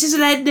his. This is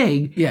an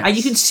ending. Yes. And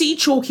you can see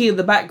Chalky in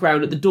the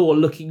background at the door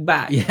looking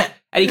back. Yeah.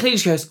 And he clearly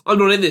just goes, "I'm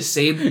not in this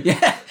scene."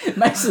 Yeah.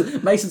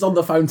 Mason's on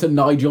the phone to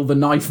Nigel the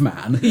Knife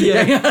Man.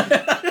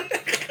 Yeah.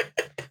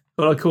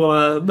 What I call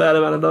a man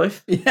about a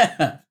knife.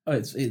 Yeah. Oh,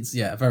 it's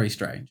very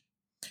strange.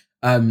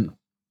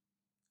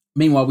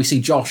 Meanwhile, we see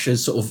Josh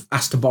has sort of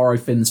asked to borrow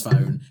Finn's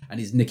phone and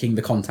he's nicking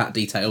the contact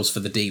details for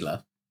the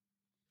dealer.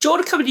 Do you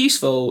want to come in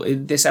useful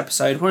in this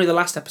episode, probably the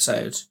last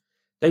episode?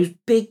 Those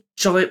big,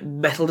 giant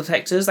metal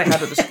detectors they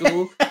had at the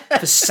school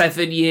for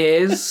 7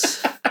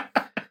 years.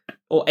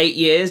 Or 8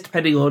 years,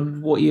 depending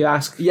on what you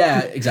ask.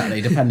 Yeah,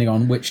 exactly, depending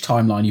on which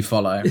timeline you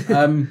follow.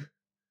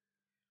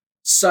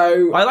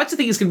 So I like to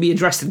think it's going to be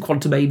addressed in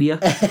Quantumania.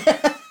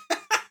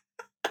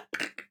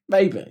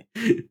 Maybe.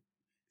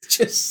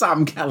 Just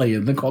Sam Kelly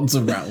in the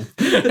quantum realm.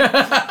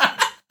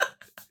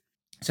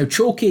 So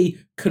Chalky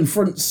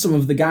confronts some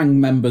of the gang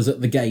members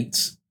at the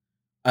gate,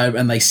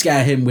 and they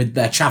scare him with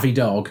their chavvy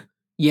dog.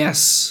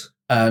 Yes.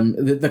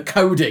 The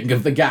coding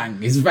of the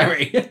gang is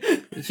very...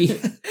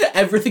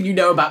 Everything you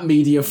know about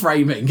media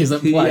framing is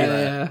at play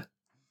there.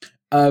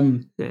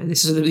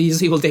 This is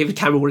the people David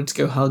Cameron wanted to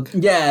go hug.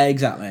 Yeah,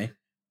 exactly.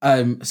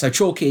 So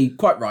Chalky,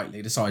 quite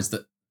rightly, decides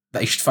that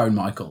they should phone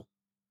Michael.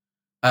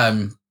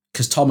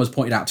 Because Tom has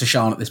pointed out to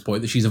Sian at this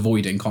point that she's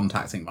avoiding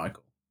contacting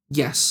Michael.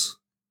 Yes.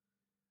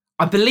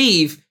 I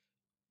believe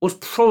what's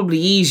probably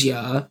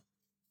easier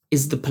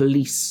is the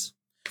police.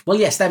 Well,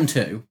 yes, them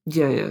too.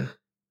 Yeah.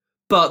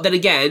 But then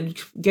again,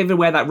 given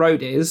where that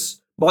road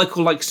is,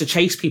 Michael likes to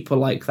chase people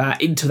like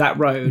that into that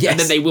road, and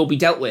then they will be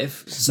dealt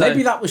with. So,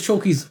 maybe that was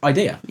Chalky's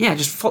idea. Yeah,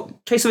 just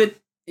chase them in.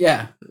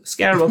 Yeah.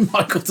 Scare them.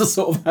 Michael to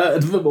sort of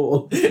herd them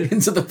all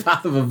into the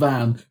path of a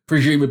van,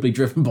 presumably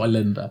driven by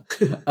Linda.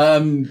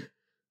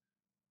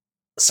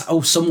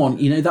 Someone,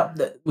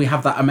 that we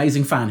have that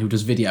amazing fan who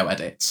does video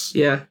edits.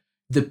 Yeah.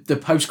 The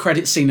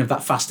post-credit scene of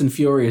that Fast and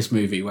Furious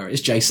movie where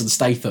it's Jason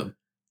Statham.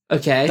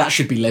 Okay. That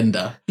should be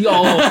Linda.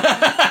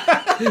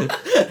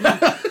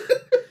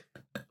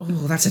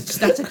 Oh, that's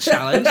a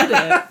challenge, isn't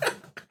it?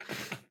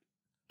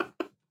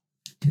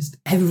 Just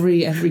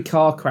every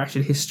car crash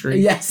in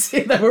history. Yes,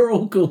 they were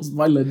all caused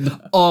by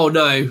Linda. Oh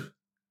no.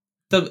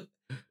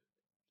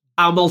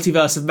 Our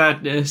multiverse of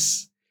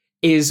madness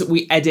is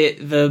we edit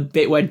the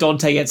bit where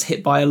Dante gets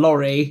hit by a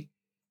lorry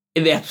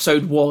in the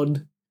episode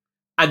 1,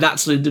 and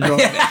that's Linda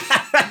driving.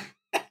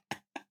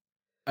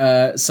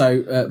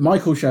 So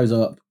Michael shows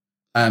up,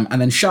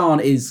 and then Sian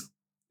is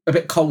a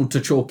bit cold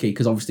to Chalky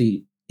because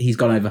obviously he's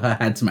gone over her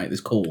head to make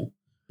this call,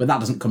 but that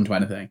doesn't come to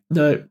anything.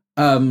 No.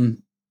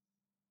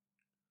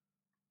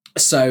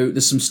 So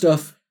there's some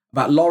stuff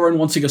about Lauren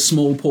wanting a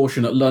small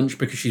portion at lunch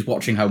because she's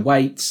watching her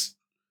weight.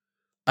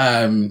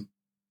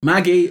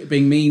 Maggie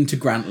being mean to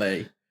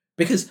Grantley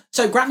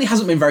so Grantley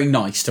hasn't been very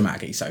nice to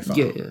Maggie so far.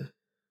 Yeah.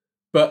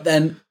 But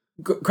then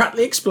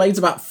Grantley explains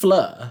about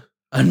Fleur,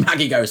 and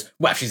Maggie goes,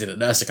 "Well, if she's in a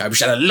nursing home,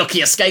 she had a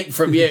lucky escape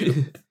from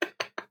you."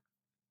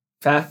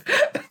 Fair.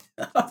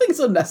 I think it's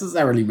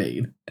unnecessarily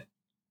mean.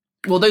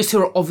 Well, those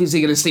two are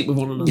obviously going to sleep with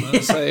one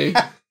another, so...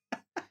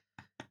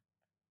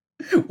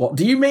 What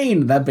do you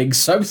mean? They're being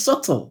so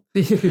subtle.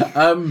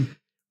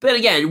 But then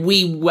again,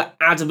 we were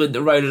adamant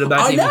that Ronan and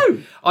Maddie... I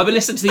know! I've been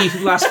listening to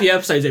the last few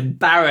episodes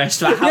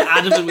embarrassed about how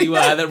adamant we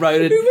were that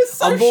Ronan...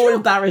 I'm more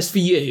embarrassed for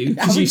you,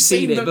 because you've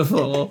seen it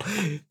before.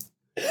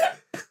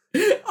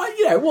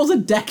 it was a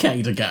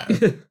decade ago.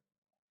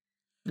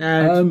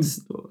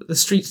 The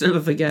streets never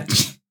forget.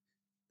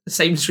 The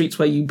same streets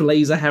where you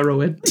blaze a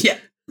heroin. Yeah.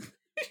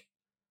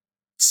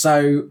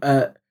 So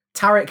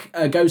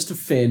Tarek goes to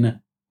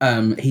Finn.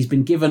 He's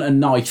been given a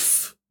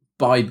knife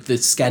by the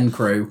Sken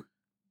crew.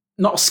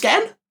 Not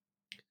Sken?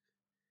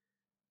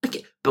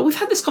 Okay, but we've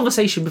had this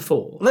conversation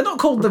before. They're not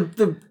called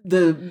the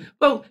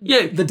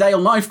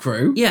Dale Knife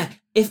Crew. Yeah.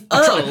 If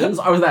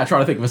I was there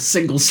trying to think of a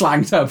single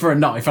slang term for a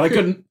knife, and I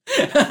couldn't.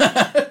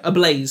 A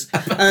blaze.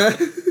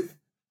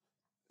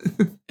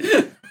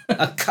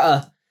 A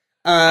cutter.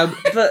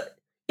 But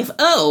if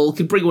Earl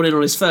could bring one in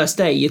on his first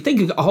day, you'd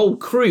think a whole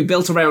crew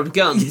built around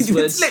guns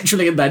would... It's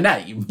literally in their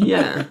name.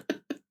 Yeah.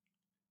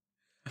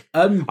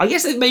 I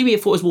guess maybe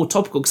it thought it was more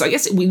topical, because I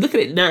guess we look at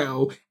it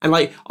now, and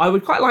I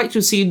would quite like to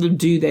have seen them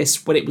do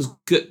this when it was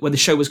good, when the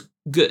show was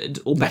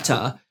good or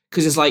better,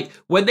 because it's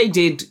when they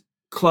did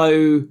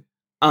Chloe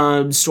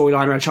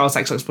storyline around child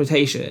sexual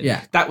exploitation,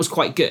 that was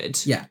quite good.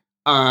 Yeah.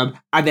 And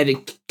then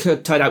it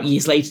could turn out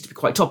years later to be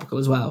quite topical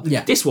as well.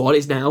 Yeah. This one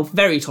is now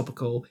very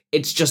topical.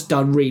 It's just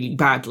done really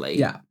badly.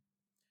 Yeah.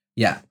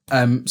 Yeah.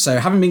 So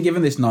having been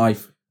given this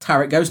knife,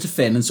 Tarek goes to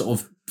Finn and sort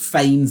of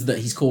feigns that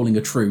he's calling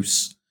a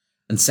truce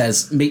and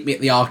says, meet me at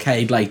the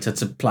arcade later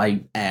to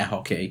play air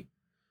hockey.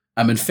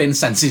 And Finn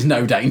senses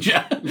no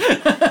danger.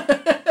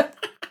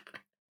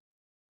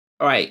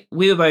 All right.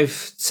 We were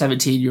both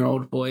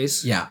 17-year-old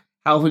boys. Yeah.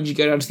 How often did you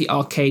go down to the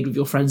arcade with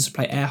your friends to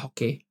play air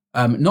hockey?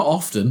 Not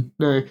often.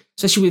 No.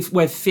 Especially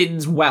with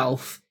Finn's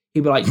wealth,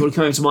 he'd be like, do you want to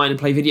come over to mine and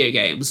play video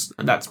games?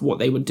 And that's what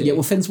they would do. Yeah,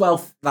 well, Finn's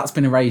wealth, that's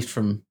been erased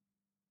from...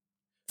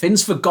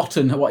 Finn's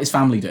forgotten what his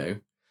family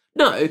do.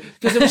 No,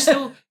 because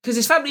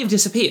his family have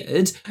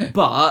disappeared,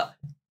 but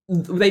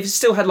they've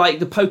still had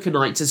the poker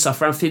nights and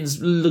stuff around Finn's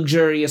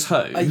luxurious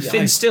home.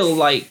 Finn's still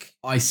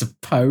I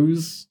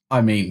suppose.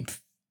 I mean...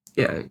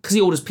 Yeah, because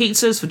he orders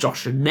pizzas for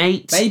Josh and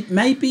Nate.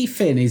 Maybe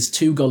Finn is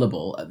too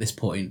gullible at this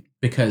point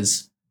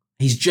because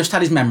he's just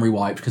had his memory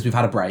wiped because we've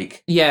had a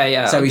break. Yeah,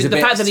 yeah. So he's the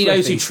fact that he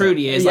knows who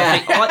Trudy is,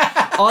 yeah.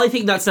 I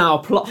think that's now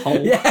a plot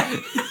hole. Yeah.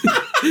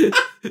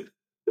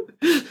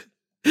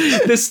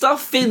 The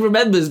stuff Finn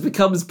remembers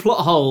becomes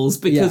plot holes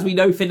because we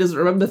know Finn doesn't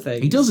remember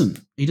things. He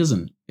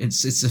doesn't.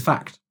 It's a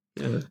fact.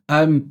 Yeah.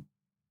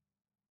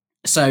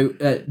 So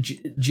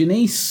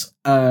Janice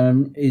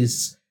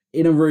is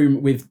in a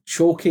room with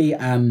Chalky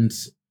and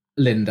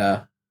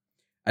Linda,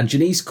 and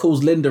Janice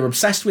calls Linda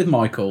obsessed with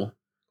Michael,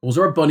 calls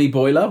her a bunny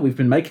boiler. We've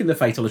been making the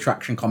Fatal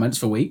Attraction comments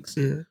for weeks.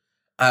 Yeah.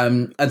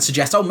 And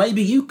suggests,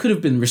 maybe you could have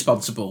been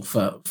responsible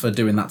for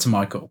doing that to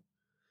Michael.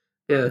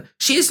 Yeah.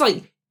 She is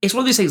it's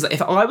one of those things that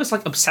if I was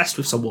obsessed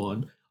with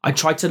someone, I'd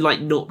try to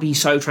not be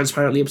so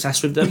transparently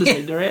obsessed with them as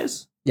Linda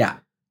is. Yeah.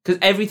 Because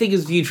everything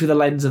is viewed through the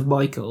lens of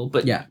Michael,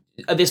 but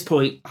at this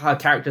point, her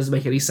character doesn't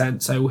make any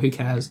sense, so who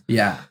cares?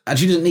 Yeah, and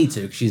she doesn't need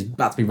to, because she's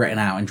about to be written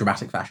out in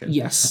dramatic fashion.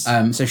 Yes.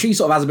 So she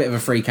sort of has a bit of a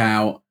freak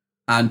out,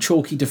 and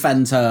Chalky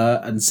defends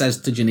her and says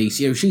to Janice,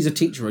 she's a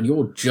teacher and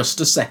you're just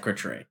a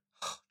secretary.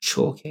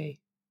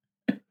 Chalky.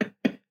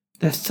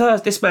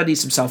 This man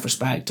needs some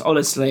self-respect,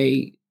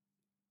 honestly.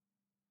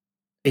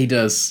 He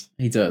does.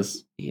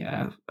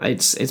 Yeah,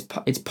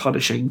 it's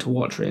punishing to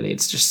watch, really.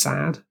 It's just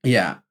sad.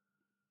 Yeah.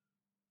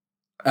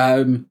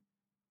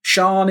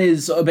 Sian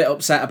is a bit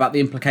upset about the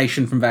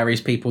implication from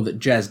various people that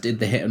Jez did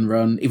the hit and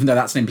run, even though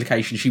that's an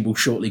implication she will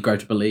shortly grow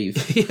to believe.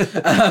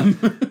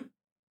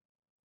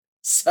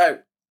 So,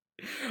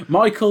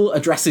 Michael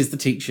addresses the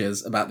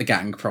teachers about the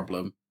gang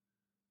problem.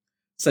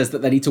 Says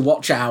that they need to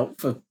watch out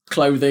for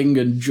clothing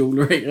and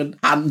jewellery and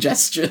hand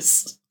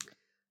gestures.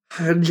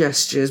 Hand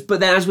gestures.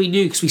 But then, as we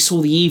knew, because we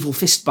saw the evil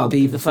fist bump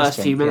in the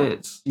first few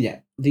minutes. Yeah.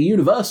 The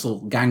universal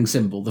gang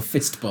symbol, the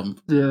fist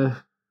bump. Yeah.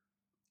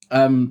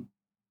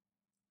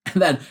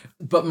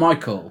 But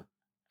Michael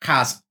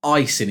has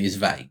ice in his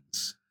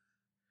veins.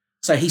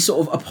 So he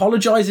sort of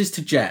apologises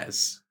to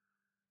Jez.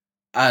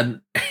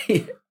 And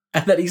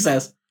then he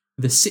says,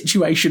 the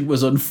situation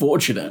was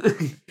unfortunate.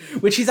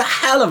 Which is a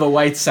hell of a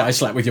way to say I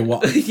slept with your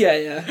wife.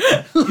 Yeah.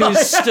 He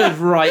stood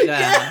right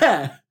there.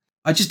 Yeah.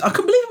 I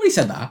couldn't believe it when he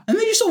said that. And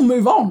then you sort of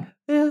move on.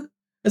 Yeah.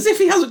 As if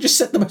he hasn't just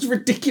said the most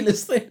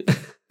ridiculous thing.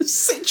 The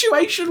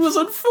situation was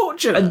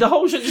unfortunate. And the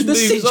whole shit just the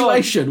moves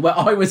situation on. where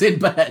I was in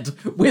bed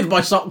with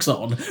my socks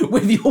on,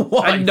 with your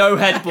wife. And no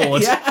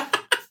headboard. Yeah.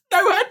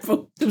 No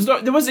headboard.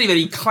 There wasn't even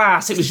any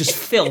class, it was just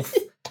filth.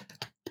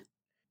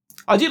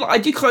 I do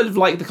kind of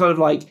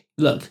like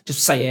look,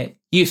 just say it.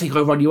 You think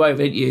I run you over,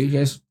 didn't you?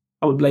 Yes.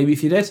 I would blame you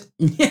if you did.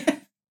 Yeah.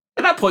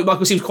 At that point,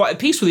 Michael seems quite at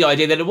peace with the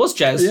idea that it was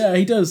Jez. Yeah,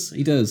 he does.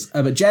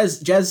 But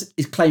Jez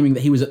is claiming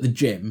that he was at the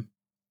gym,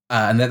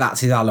 and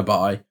that's his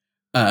alibi.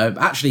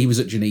 Actually, he was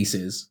at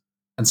Janice's,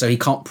 and so he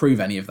can't prove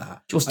any of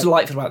that. What's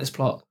delightful about this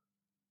plot?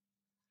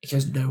 It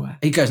goes nowhere.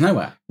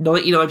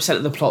 99%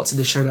 of the plots in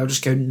the show now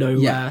just go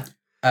nowhere.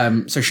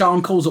 Yeah. So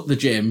Sian calls up the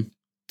gym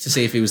to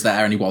see if he was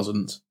there, and he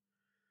wasn't.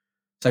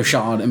 So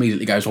Sian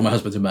immediately goes, well, my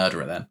husband's a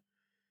murderer then.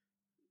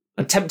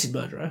 Attempted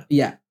murderer?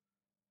 Yeah.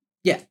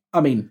 Yeah,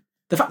 I mean,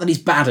 the fact that he's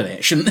bad at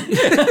it shouldn't...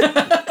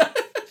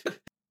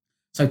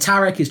 So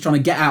Tarek is trying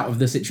to get out of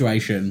the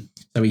situation.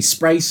 So he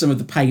sprays some of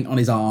the paint on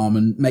his arm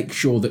and makes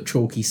sure that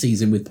Chalky sees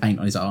him with paint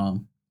on his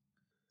arm.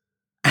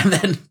 And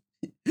then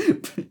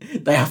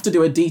they have to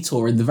do a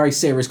detour in the very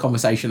serious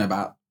conversation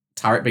about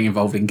Tarek being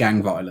involved in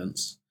gang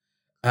violence.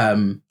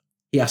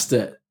 He has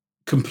to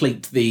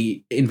complete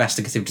the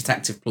investigative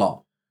detective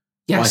plot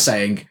by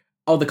saying,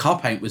 oh, the car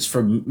paint was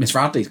from Miss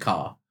Radley's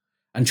car.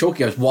 And Chalky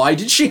goes, why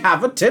did she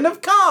have a tin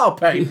of car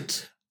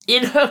paint?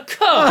 In her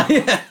car?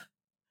 Yeah.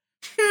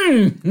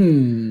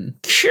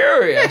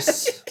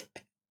 Curious.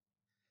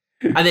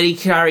 And then he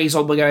carries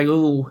on by going,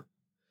 ooh.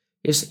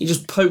 He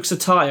just pokes a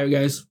tyre and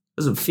goes,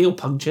 doesn't feel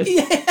punctured.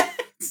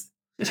 Yes.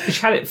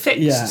 She had it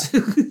fixed.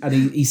 Yeah. And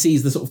he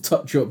sees the sort of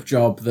touch-up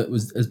job that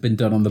has been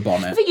done on the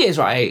bonnet. The thing is,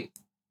 right,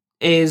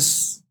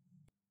 is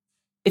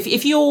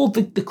if you're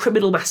the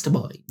criminal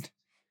mastermind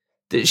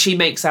that she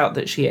makes out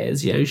that she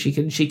is,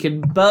 she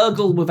can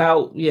burgle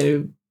without,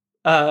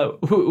 without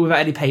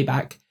any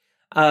payback.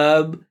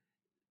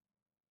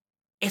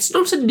 It's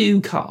not a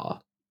new car.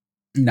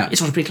 No.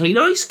 It's not a particularly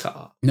nice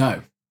car.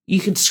 No.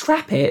 You can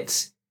scrap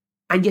it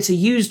and get a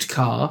used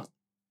car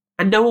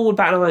and no one would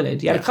bat an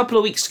eyelid. You had a couple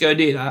of weeks to go and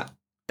do that.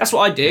 That's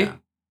what I'd do. Yeah.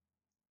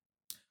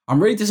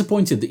 I'm really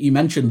disappointed that you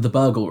mentioned the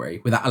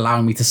burglary without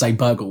allowing me to say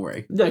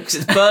burglary. No, because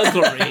it's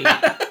burglary.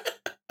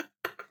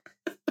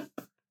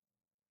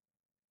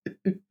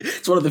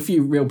 It's one of the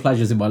few real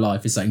pleasures in my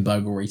life is saying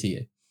burglary to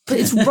you. But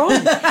it's wrong.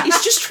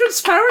 It's just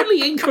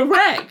transparently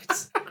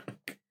incorrect.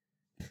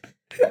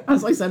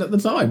 As I said at the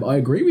time, I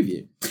agree with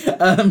you.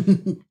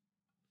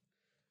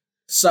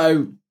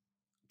 So,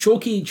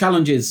 Chalky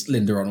challenges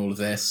Linda on all of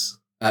this.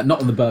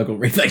 Not on the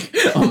burglary thing.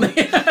 On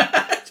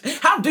the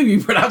how do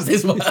you pronounce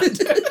this word?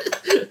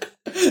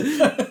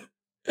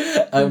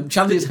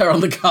 Challenges her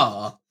on the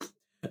car.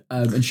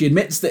 And she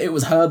admits that it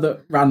was her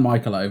that ran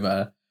Michael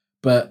over.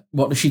 But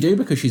what does she do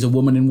because she's a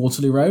woman in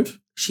Waterloo Road?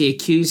 She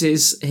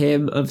accuses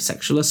him of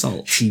sexual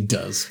assault. She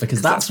does,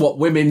 because that's what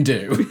women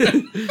do.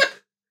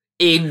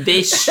 In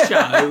this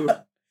show.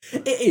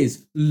 It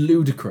is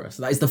ludicrous.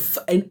 That is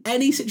in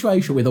any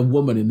situation with a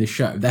woman in this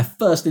show, their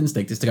first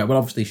instinct is to go, well,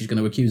 obviously she's going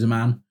to accuse a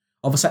man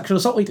of a sexual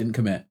assault he didn't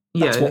commit.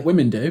 That's what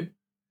women do.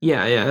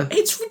 Yeah, yeah.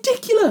 It's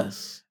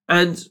ridiculous.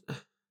 And,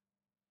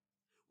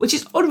 which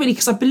is odd really,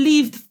 because I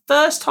believe the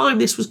first time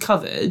this was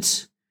covered,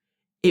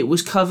 it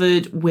was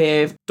covered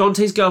with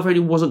Dante's girlfriend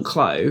who wasn't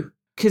Chloe,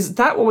 because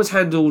that one was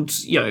handled,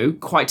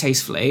 quite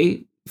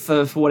tastefully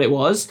for what it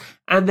was.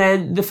 And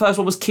then the first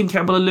one was Kim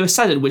Campbell and Lewis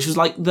Seddon, which was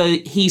like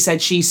the he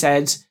said, she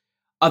said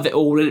of it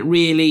all. And it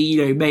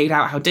really, made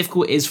out how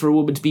difficult it is for a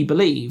woman to be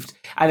believed.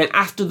 And then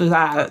after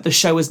that, the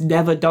show has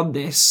never done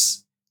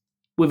this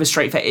with a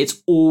straight face.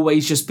 It's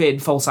always just been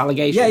false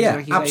allegations.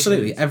 Yeah,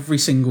 absolutely. Every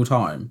single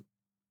time.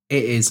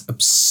 It is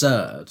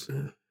absurd.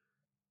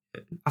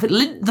 I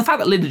think the fact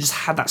that Linda just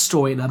had that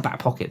story in her back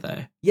pocket,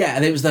 though. Yeah,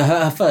 and it was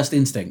her first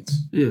instinct.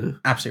 Yeah.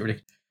 Absolutely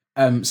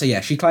ridiculous. So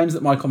yeah, she claims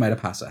that Michael made a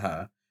pass at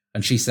her,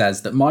 and she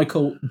says that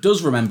Michael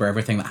does remember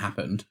everything that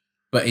happened,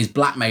 but is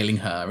blackmailing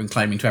her and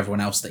claiming to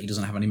everyone else that he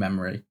doesn't have any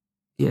memory.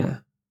 Yeah.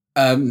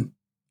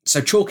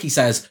 So Chalky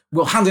says,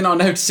 we'll hand in our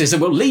notices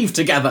and we'll leave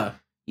together.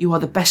 You are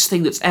the best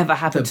thing that's ever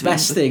happened to me. The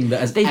best thing that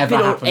has ever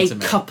happened to me. They've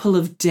been on a couple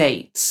of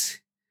dates.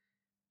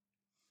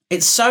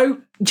 It's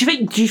so... Do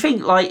you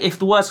think, like, if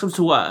the worst comes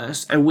to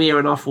worst and we're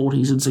in our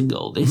 40s and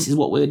single, this is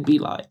what we'd be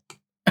like?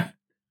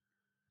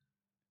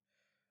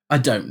 I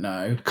don't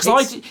know.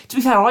 Because to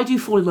be fair, I do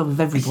fall in love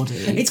with everybody.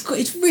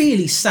 It's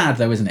really sad,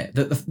 though, isn't it?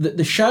 That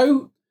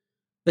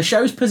the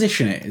show's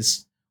position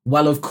is,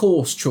 well, of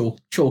course,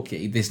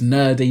 Chalky, this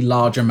nerdy,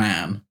 larger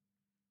man,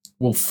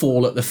 will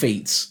fall at the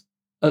feet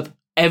of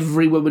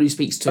every woman who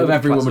speaks to him. Of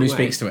every woman who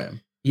speaks to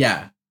him.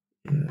 Yeah.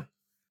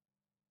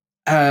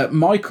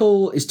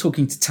 Michael is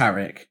talking to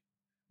Tarek,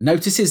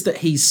 notices that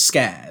he's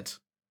scared,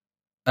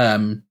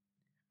 and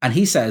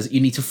he says you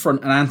need to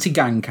front an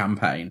anti-gang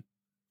campaign.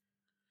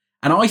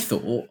 And I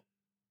thought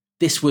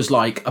this was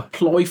like a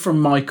ploy from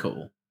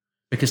Michael,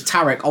 because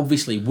Tarek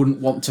obviously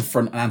wouldn't want to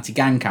front an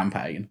anti-gang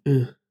campaign,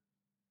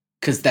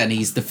 because then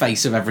he's the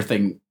face of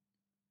everything,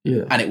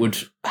 and it would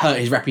hurt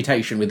his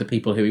reputation with the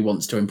people who he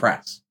wants to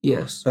impress.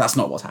 Yes. But that's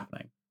not what's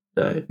happening.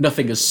 No.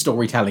 Nothing as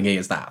storytelling-y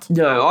as that.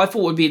 No, I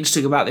thought what would be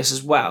interesting about this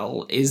as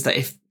well is that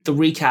if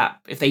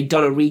they'd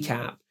done a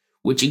recap,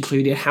 which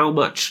included how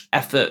much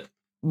effort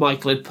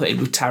Michael had put in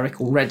with Tarek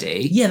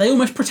already. Yeah, they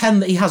almost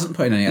pretend that he hasn't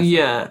put in any effort.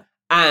 Yeah.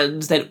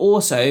 And then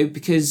also,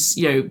 because,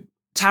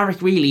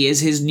 Tarek really is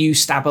his new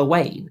Stabber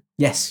Wayne.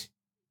 Yes.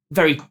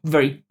 Very,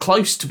 very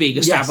close to being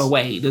a Stabber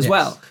Wayne as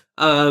well.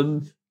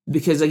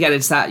 Because, again,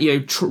 it's that,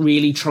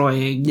 really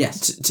trying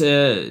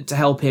to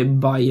help him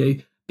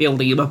by,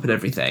 building him up and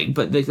everything.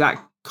 But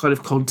that kind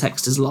of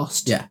context is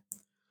lost. Yeah.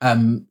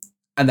 And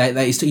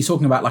he's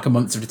talking about like a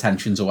month of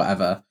detentions or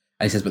whatever.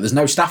 And he says, but there's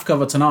no staff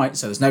cover tonight,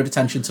 so there's no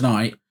detention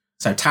tonight.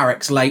 So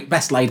Tarek's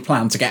best laid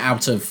plan to get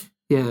out of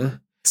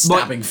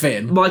stabbing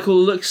Finn. Michael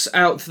looks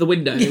out the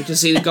window to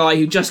see the guy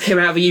who just came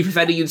out of a youth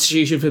offending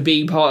institution for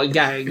being part of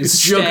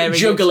gangs.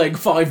 Juggling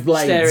 5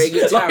 blades. Staring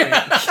at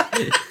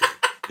Tarek.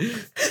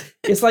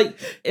 It's like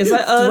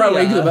throwing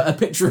earlier, them at a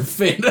picture of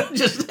Finn.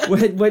 Just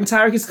when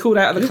Tarek is called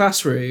out of the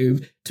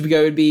classroom to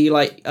go and be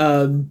like,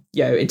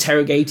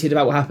 interrogated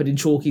about what happened in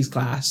Chalky's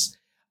class.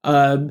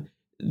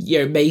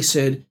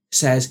 Mason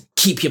says,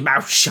 "Keep your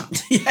mouth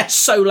shut." Yeah.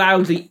 So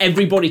loudly,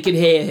 everybody can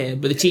hear him,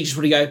 but the teachers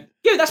probably go,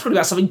 "Yeah, that's probably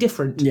about something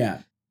different." Yeah.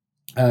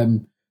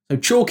 So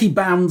Chalky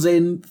bounds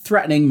in,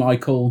 threatening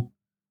Michael,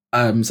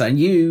 saying,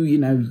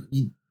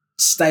 you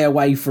stay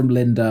away from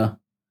Linda.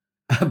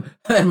 And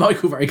then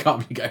Michael very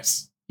calmly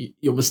goes,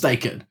 "You're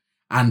mistaken."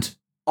 And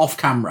off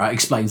camera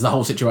explains the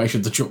whole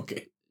situation to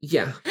Chalky.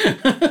 Yeah.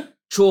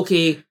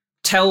 Chalky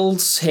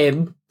tells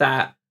him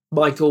that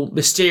Michael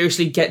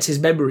mysteriously gets his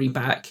memory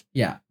back.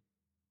 Yeah.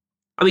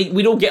 I mean,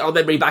 we'd all get our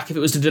memory back if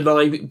it was to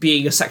deny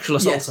being a sexual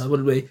assaulter,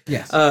 wouldn't we?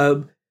 Yes.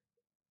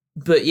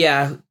 But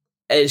yeah,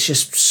 it's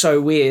just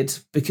so weird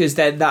because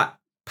then that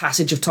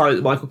passage of time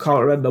that Michael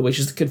can't remember, which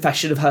is the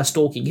confession of her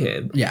stalking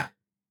him,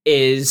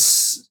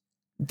 is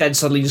then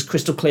suddenly just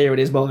crystal clear in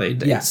his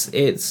mind. Yeah.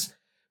 It's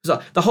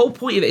the whole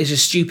point of it is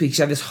just stupid because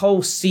you have this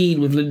whole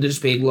scene with Linda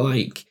just being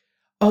like,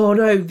 "Oh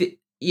no,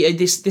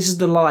 this is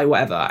the lie,"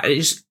 whatever, and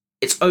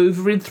it's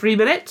over in 3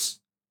 minutes.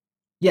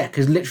 Yeah,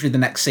 because literally the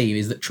next scene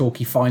is that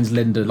Chalky finds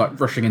Linda like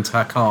rushing into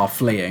her car,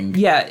 fleeing.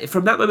 Yeah,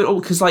 from that moment on,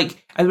 because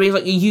and he's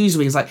like, "You use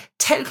me." It's like,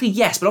 technically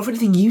yes, but not for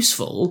anything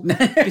useful.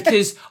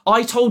 Because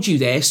I told you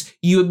this,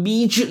 you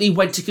immediately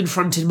went to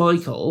confronted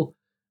Michael,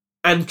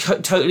 and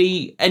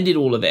totally ended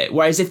all of it.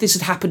 Whereas if this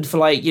had happened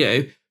for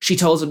she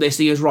tells him this,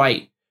 and he goes,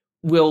 "Right,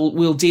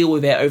 we'll deal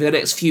with it over the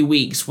next few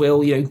weeks.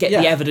 We'll get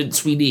the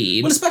evidence we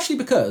need." Well, especially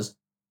because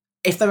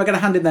if they were going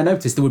to hand in their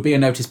notice, there would be a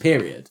notice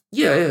period.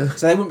 Yeah.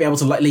 So they wouldn't be able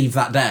to leave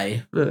that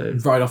day,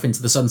 right off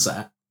into the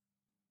sunset.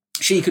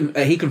 He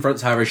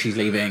confronts her as she's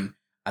leaving,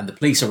 and the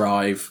police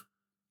arrive.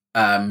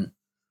 And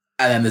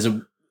then there's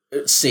a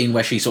scene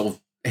where she sort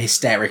of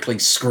hysterically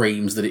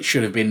screams that it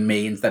should have been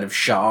me instead of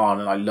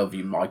Sean, and "I love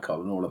you,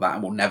 Michael," and all of that,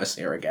 and we'll never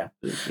see her again.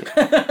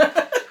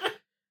 Yeah.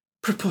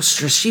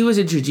 Preposterous. She was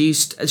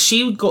introduced.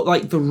 She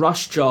got the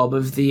rush job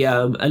of the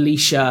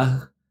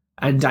Alicia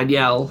and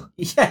Danielle.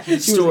 Yeah,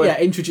 she was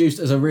introduced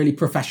as a really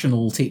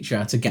professional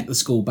teacher to get the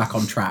school back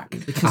on track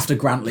after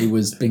Grantley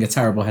was being a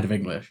terrible head of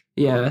English.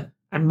 Yeah,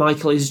 and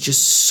Michael is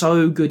just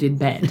so good in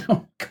bed.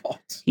 Oh God,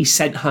 he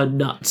sent her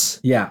nuts.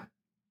 Yeah.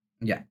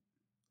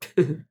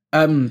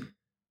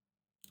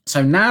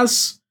 So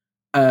Naz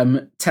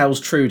tells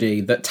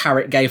Trudy that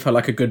Tarek gave her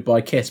a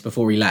goodbye kiss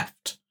before he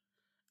left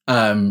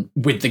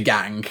with the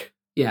gang.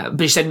 Yeah,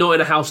 but she said not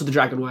in a house with the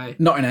dragon way.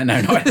 Not in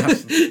a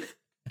house.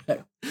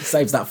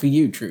 Saves that for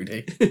you,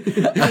 Trudy.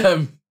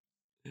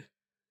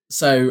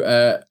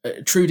 So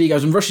Trudy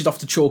goes and rushes off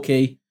to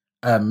Chalky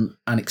and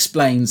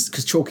explains,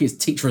 because Chalky is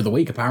Teacher of the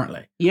Week,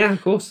 apparently. Yeah,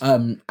 of course.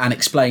 And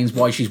explains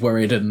why she's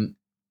worried, and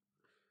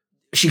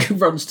she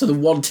runs to the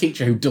one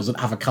teacher who doesn't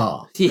have a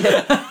car.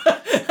 Yeah.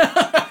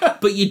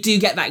 But you do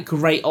get that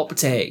great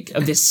optic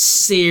of this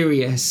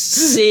serious,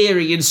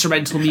 searing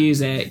instrumental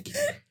music.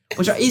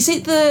 Is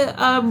it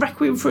the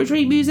Requiem for a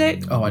Dream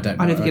music? Oh, I don't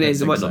know. I don't think it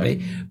is. It might not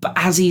be. But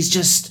as he's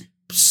just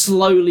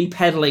slowly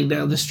pedalling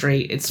down the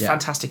street, it's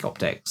fantastic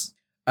optics.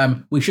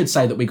 We should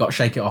say that we got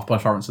Shake It Off by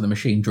Florence and the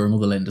Machine during all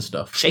the Linda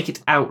stuff. Shake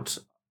It Out.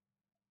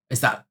 Is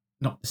that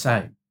not the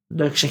same?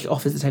 No, Shake It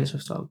Off is the Taylor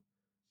Swift song.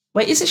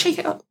 Wait, is it Shake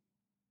It Up?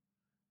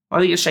 I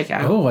think it's Shake It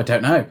Out. Oh, I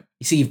don't know.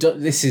 You see,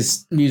 this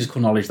is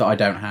musical knowledge that I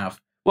don't have.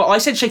 Well, I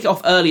said Shake It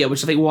Off earlier,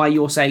 which I think why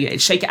you're saying it.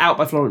 It's Shake It Out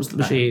by Florence and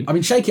the Machine. I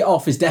mean, Shake It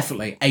Off is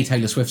definitely a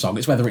Taylor Swift song.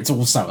 It's whether it's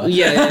also a...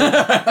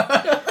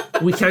 Yeah.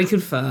 We can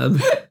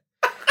confirm.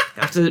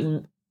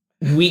 After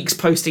weeks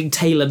posting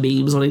Taylor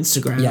memes on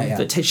Instagram,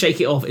 that Shake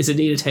It Off is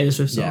indeed a Taylor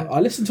Swift song. Yeah, I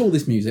listen to all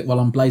this music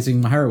while I'm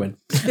blazing my heroin.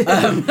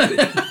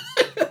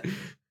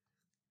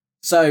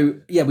 So,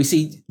 we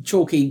see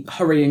Chalky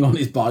hurrying on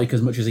his bike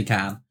as much as he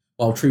can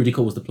while Trudy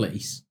calls the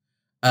police.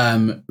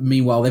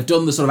 Meanwhile, they've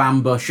done the sort of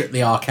ambush at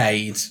the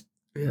arcade.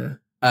 Yeah.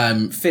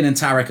 Finn and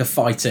Tarek are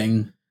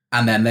fighting,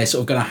 and then they're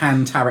sort of going to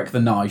hand Tarek the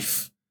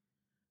knife.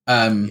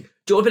 Do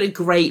you want a bit of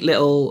great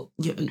little,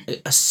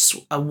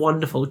 a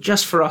wonderful,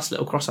 just for us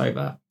little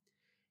crossover,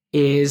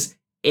 is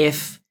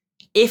if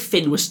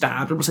Finn was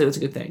stabbed, I'm not saying that's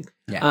a good thing,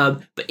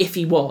 but if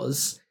he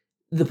was,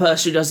 the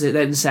person who does it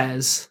then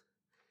says,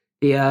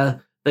 the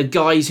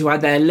guys who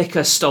had their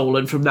liquor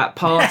stolen from that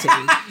party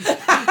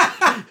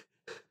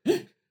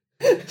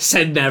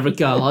send their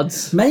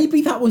regards.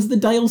 Maybe that was the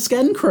Dale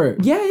Sken crew.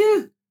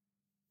 Yeah.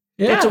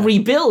 They had to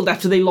rebuild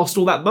after they lost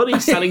all that money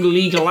selling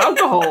legal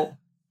alcohol.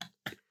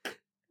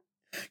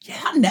 Yeah,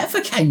 that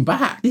never came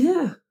back.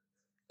 Yeah.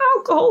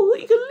 Alcohol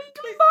that you can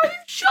legally buy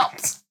in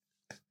shops.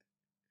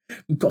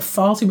 We've got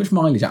far too much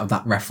mileage out of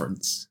that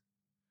reference.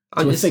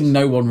 To a thing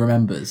no one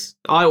remembers.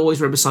 I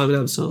always remember Simon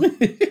Amstel.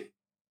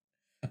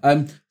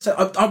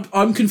 So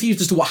I'm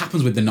confused as to what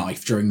happens with the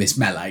knife during this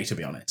melee, to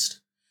be honest.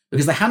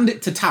 Because they hand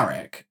it to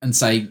Tarek and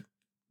say,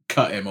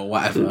 cut him or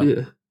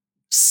whatever.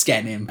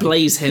 Sken him.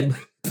 Blaze him.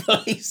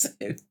 Blaze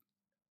him.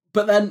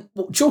 But then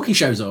Chalky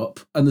shows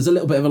up and there's a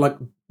little bit of a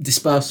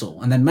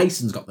dispersal, and then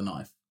Mason's got the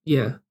knife.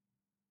 Yeah.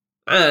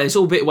 It's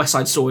all a bit West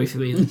Side Story for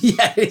me.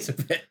 Yeah, it's a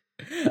bit.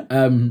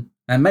 And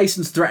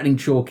Mason's threatening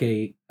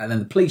Chalky, and then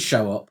the police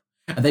show up,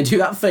 and they do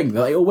that thing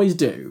that they always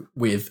do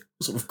with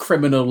sort of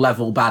criminal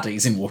level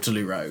baddies in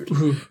Waterloo Road,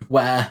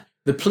 where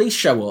the police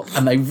show up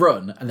and they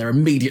run, and they're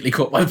immediately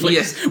caught by the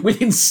police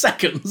within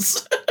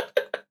seconds.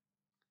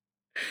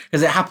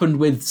 Because it happened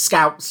with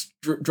Scout's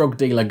drug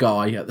dealer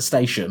guy at the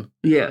station.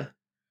 Yeah.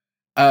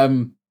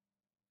 The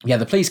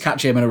police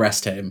catch him and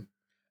arrest him.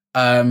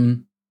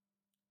 And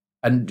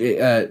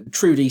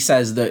Trudy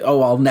says that,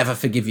 I'll never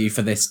forgive you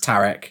for this,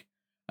 Tarek.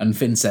 And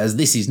Finn says,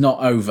 this is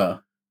not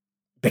over.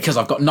 Because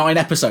I've got 9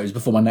 episodes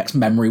before my next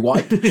memory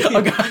wipe.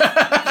 I've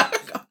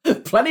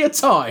got plenty of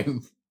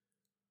time.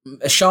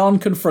 Sean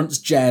confronts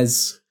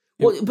Jez.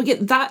 Well, but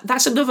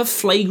that's another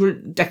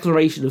flagrant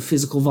declaration of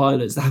physical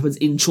violence that happens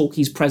in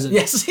Chalky's presence.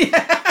 Yes,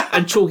 yeah.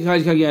 And Chalky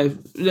kind of goes,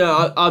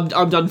 no,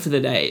 I'm done for the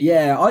day.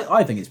 Yeah,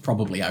 I think it's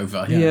probably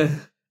over. Yeah.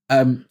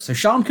 So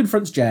Sean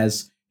confronts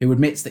Jez, who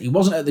admits that he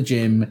wasn't at the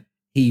gym.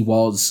 He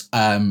was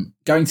going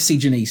to see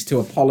Janice to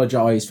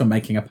apologise for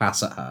making a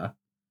pass at her.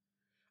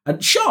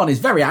 And Sean is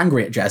very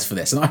angry at Jez for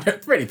this, and I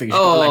don't really think he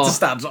should have leg to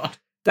stand on.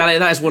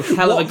 That is one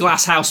hell of a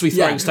glass house we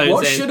throwing stones in.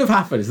 What should have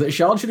happened is that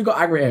Sean should have got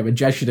angry at him and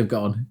Jez should have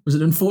gone. It was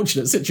an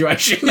unfortunate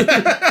situation.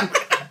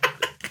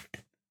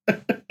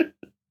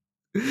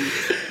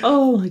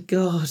 Oh my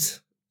god.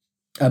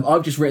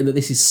 I've just written that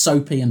this is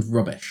soapy and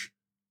rubbish.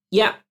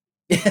 Yeah.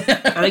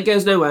 And it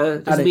goes nowhere.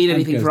 It doesn't mean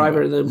anything for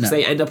either of them because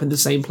they end up in the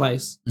same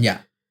place.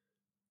 Yeah.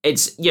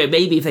 It's,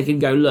 maybe if they can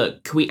go,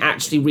 look, can we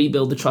actually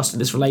rebuild the trust in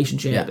this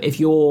relationship? Yeah. If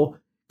you're...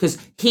 Because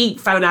he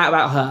found out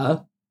about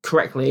her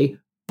correctly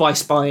by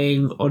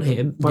spying on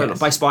him,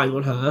 by spying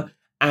on her,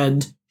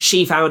 and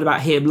she found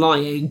about him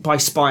lying by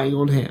spying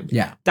on him.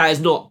 Yeah. That is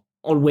not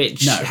on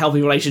which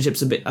healthy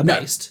relationships are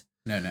based.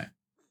 No.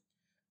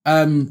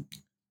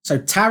 So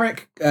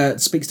Tarek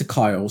speaks to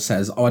Kyle,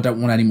 says, I don't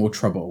want any more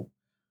trouble.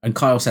 And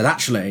Kyle said,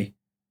 actually,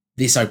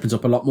 this opens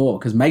up a lot more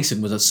because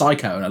Mason was a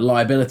psycho and a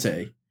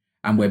liability,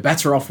 and we're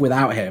better off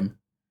without him.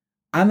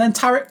 And then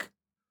Tarek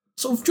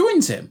sort of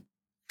joins him.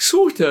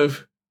 Sort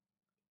of.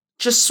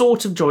 Just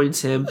sort of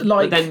joins him.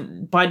 But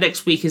then by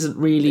next week isn't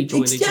really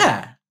joining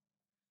him.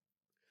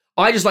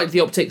 I just liked the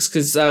optics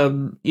because,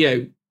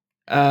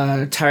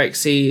 Tarek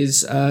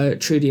sees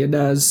Trudy and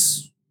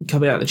Naz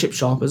coming out of the chip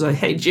shop and is like,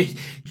 hey, do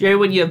you know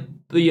when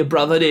your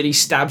brother nearly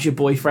stabs your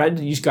boyfriend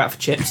and you just go out for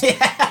chips?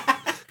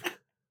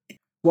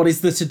 What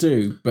is there to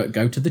do but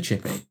go to the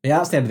chippy? Yeah,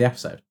 that's the end of the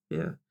episode.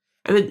 Yeah.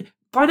 And then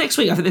by next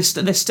week, I think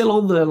they're still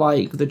on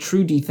the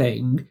Trudy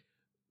thing,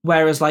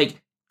 whereas,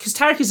 because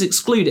Tarek is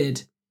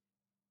excluded,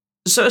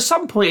 so at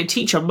some point a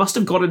teacher must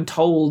have gone and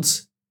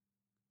told...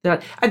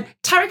 and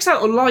Tarek's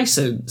out on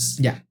licence.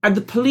 Yeah. And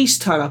the police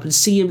turn up and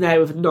see him there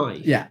with a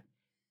knife. Yeah.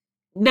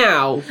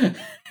 Now,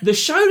 the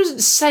show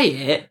doesn't say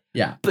it,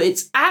 but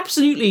it's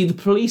absolutely the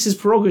police's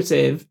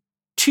prerogative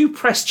to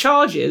press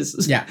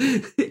charges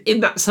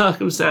in that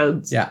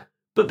circumstance. Yeah.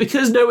 But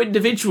because no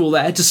individual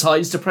there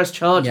decides to press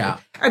charges,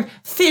 and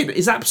Finn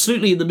is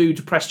absolutely in the mood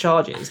to press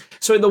charges.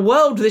 So in the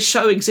world this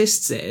show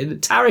exists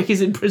in, Tarek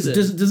is in prison.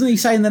 Doesn't he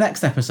say in the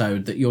next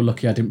episode that you're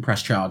lucky I didn't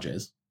press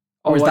charges?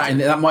 Or is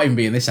that might even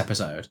be in this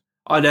episode?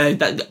 I know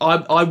that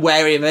I'm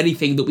wary of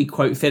anything that we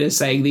quote Finn as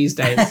saying these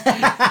days.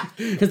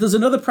 Because there's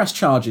another press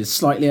charges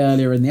slightly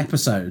earlier in the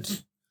episode.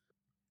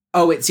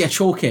 Oh, it's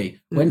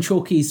Chalky. When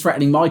Chalky's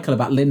threatening Michael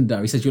about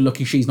Linda, he says, you're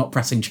lucky she's not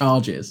pressing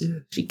charges. Yeah,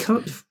 she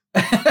can't.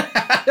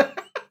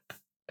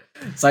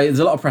 So there's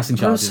a lot of pressing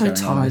charges. I'm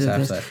so tired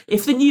of this.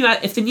 If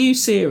the new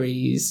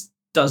series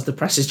does the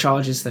presses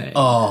charges thing,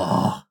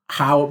 how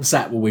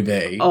upset will we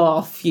be?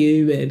 Oh,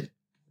 fuming.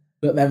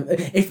 But then,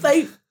 if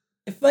they've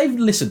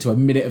listened to a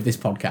minute of this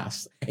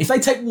podcast, if they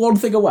take one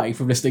thing away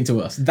from listening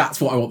to us,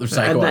 that's what I want them to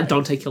take away. And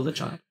Dante killed the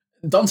child.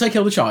 Dante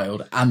killed a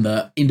child, and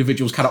that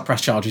individuals cannot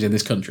press charges in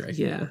this country.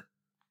 Yeah.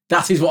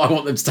 That is what I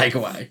want them to take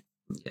away.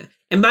 Yeah.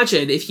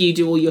 Imagine if you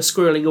do all your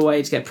squirreling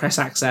away to get press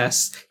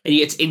access, and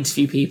you get to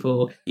interview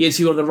people, you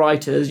interview one of the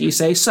writers, you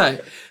say, so,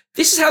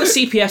 this is how the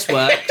CPS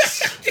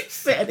works.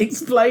 Sit and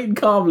explain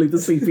calmly the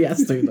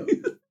CPS to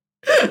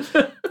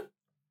them.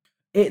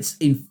 It's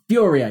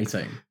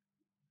infuriating.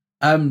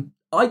 In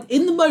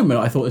the moment,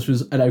 I thought this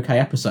was an okay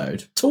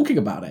episode. Talking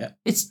about it,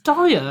 it's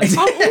dire. All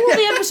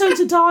the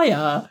episodes are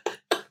dire.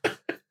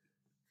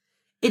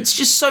 It's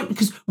just so,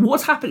 because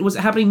what's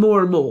happening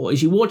more and more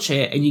is you watch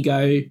it and you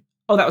go,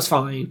 oh, that was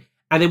fine.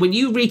 And then when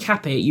you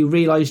recap it, you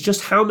realise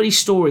just how many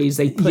stories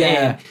they put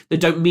in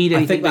that don't mean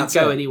anything, that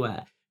go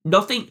anywhere.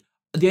 Nothing.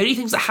 The only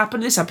things that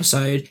happen in this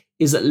episode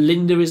is that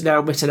Linda is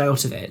now written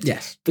out of it.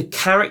 Yes. The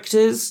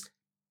characters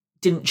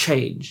didn't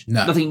change.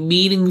 No. Nothing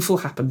meaningful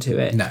happened to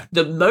it. No.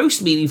 The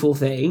most meaningful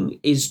thing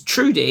is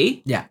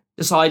Trudy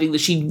deciding that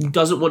she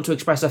doesn't want to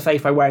express her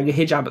faith by wearing a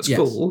hijab at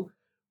school. Yes.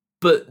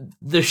 But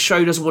the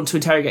show doesn't want to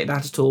interrogate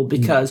that at all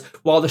because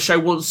while the show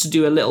wants to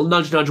do a little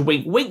nudge, nudge,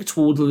 wink, wink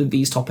towards all of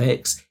these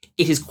topics,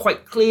 it is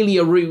quite clearly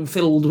a room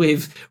filled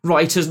with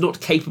writers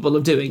not capable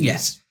of doing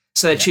it.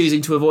 So they're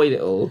choosing to avoid it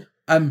all.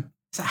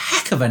 It's a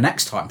heck of a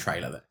next time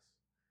trailer,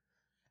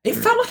 though. It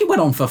felt like it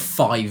went on for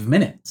 5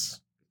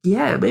 minutes.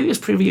 Yeah, maybe it's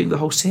previewing the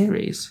whole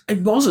series.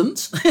 It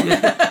wasn't.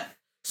 Yeah.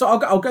 So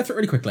I'll go through it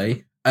really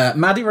quickly.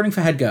 Maddie running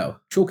for head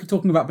girl. Chalky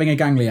talking about being a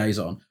gang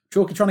liaison.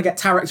 Chalky trying to get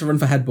Tarek to run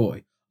for head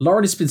boy.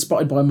 Lauren has been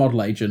spotted by a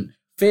model agent.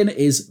 Finn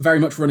is very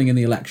much running in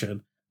the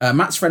election.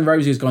 Matt's friend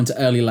Rosie has gone to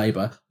early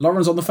labour.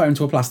 Lauren's on the phone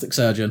to a plastic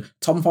surgeon.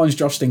 Tom finds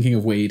Josh stinking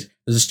of weed.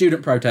 There's a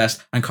student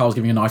protest, and Carl's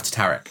giving a knife to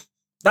Tarek.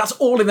 That's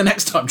all in the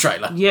Next Time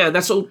trailer. Yeah,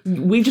 that's all.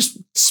 We just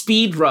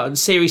speed run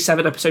Series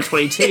 7, Episode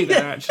 22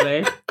 there,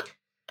 actually.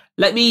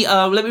 Let me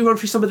run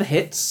through some of the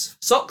hits.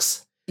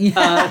 Socks?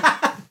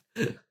 Yeah.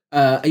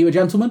 Are you a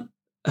gentleman?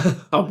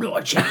 I'm not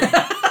a gentleman.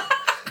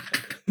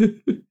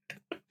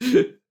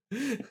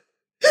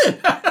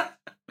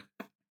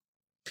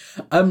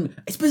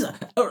 It's bizarre.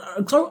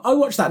 So I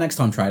watched that Next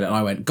Time trailer and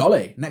I went,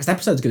 golly, next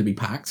episode's going to be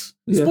packed.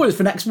 Spoilers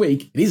for next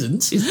week. It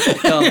isn't.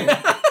 It's dull.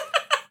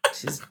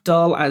 It's as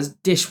dull as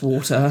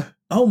dishwater.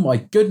 Oh my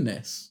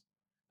goodness.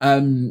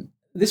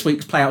 This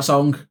week's play out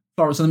song,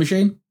 Florence and the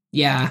Machine.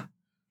 Yeah.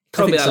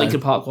 Can't be that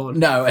Linkin Park one.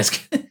 No, it's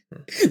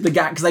the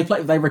gang,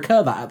 because they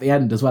recur that at the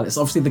end as well. It's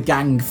obviously the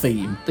gang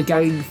theme. The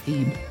gang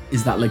theme.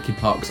 Is that Linkin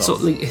Park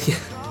song?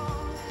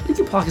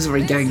 Linkin Park is a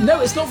very gang. No,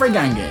 it's not very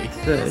gangy.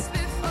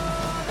 No.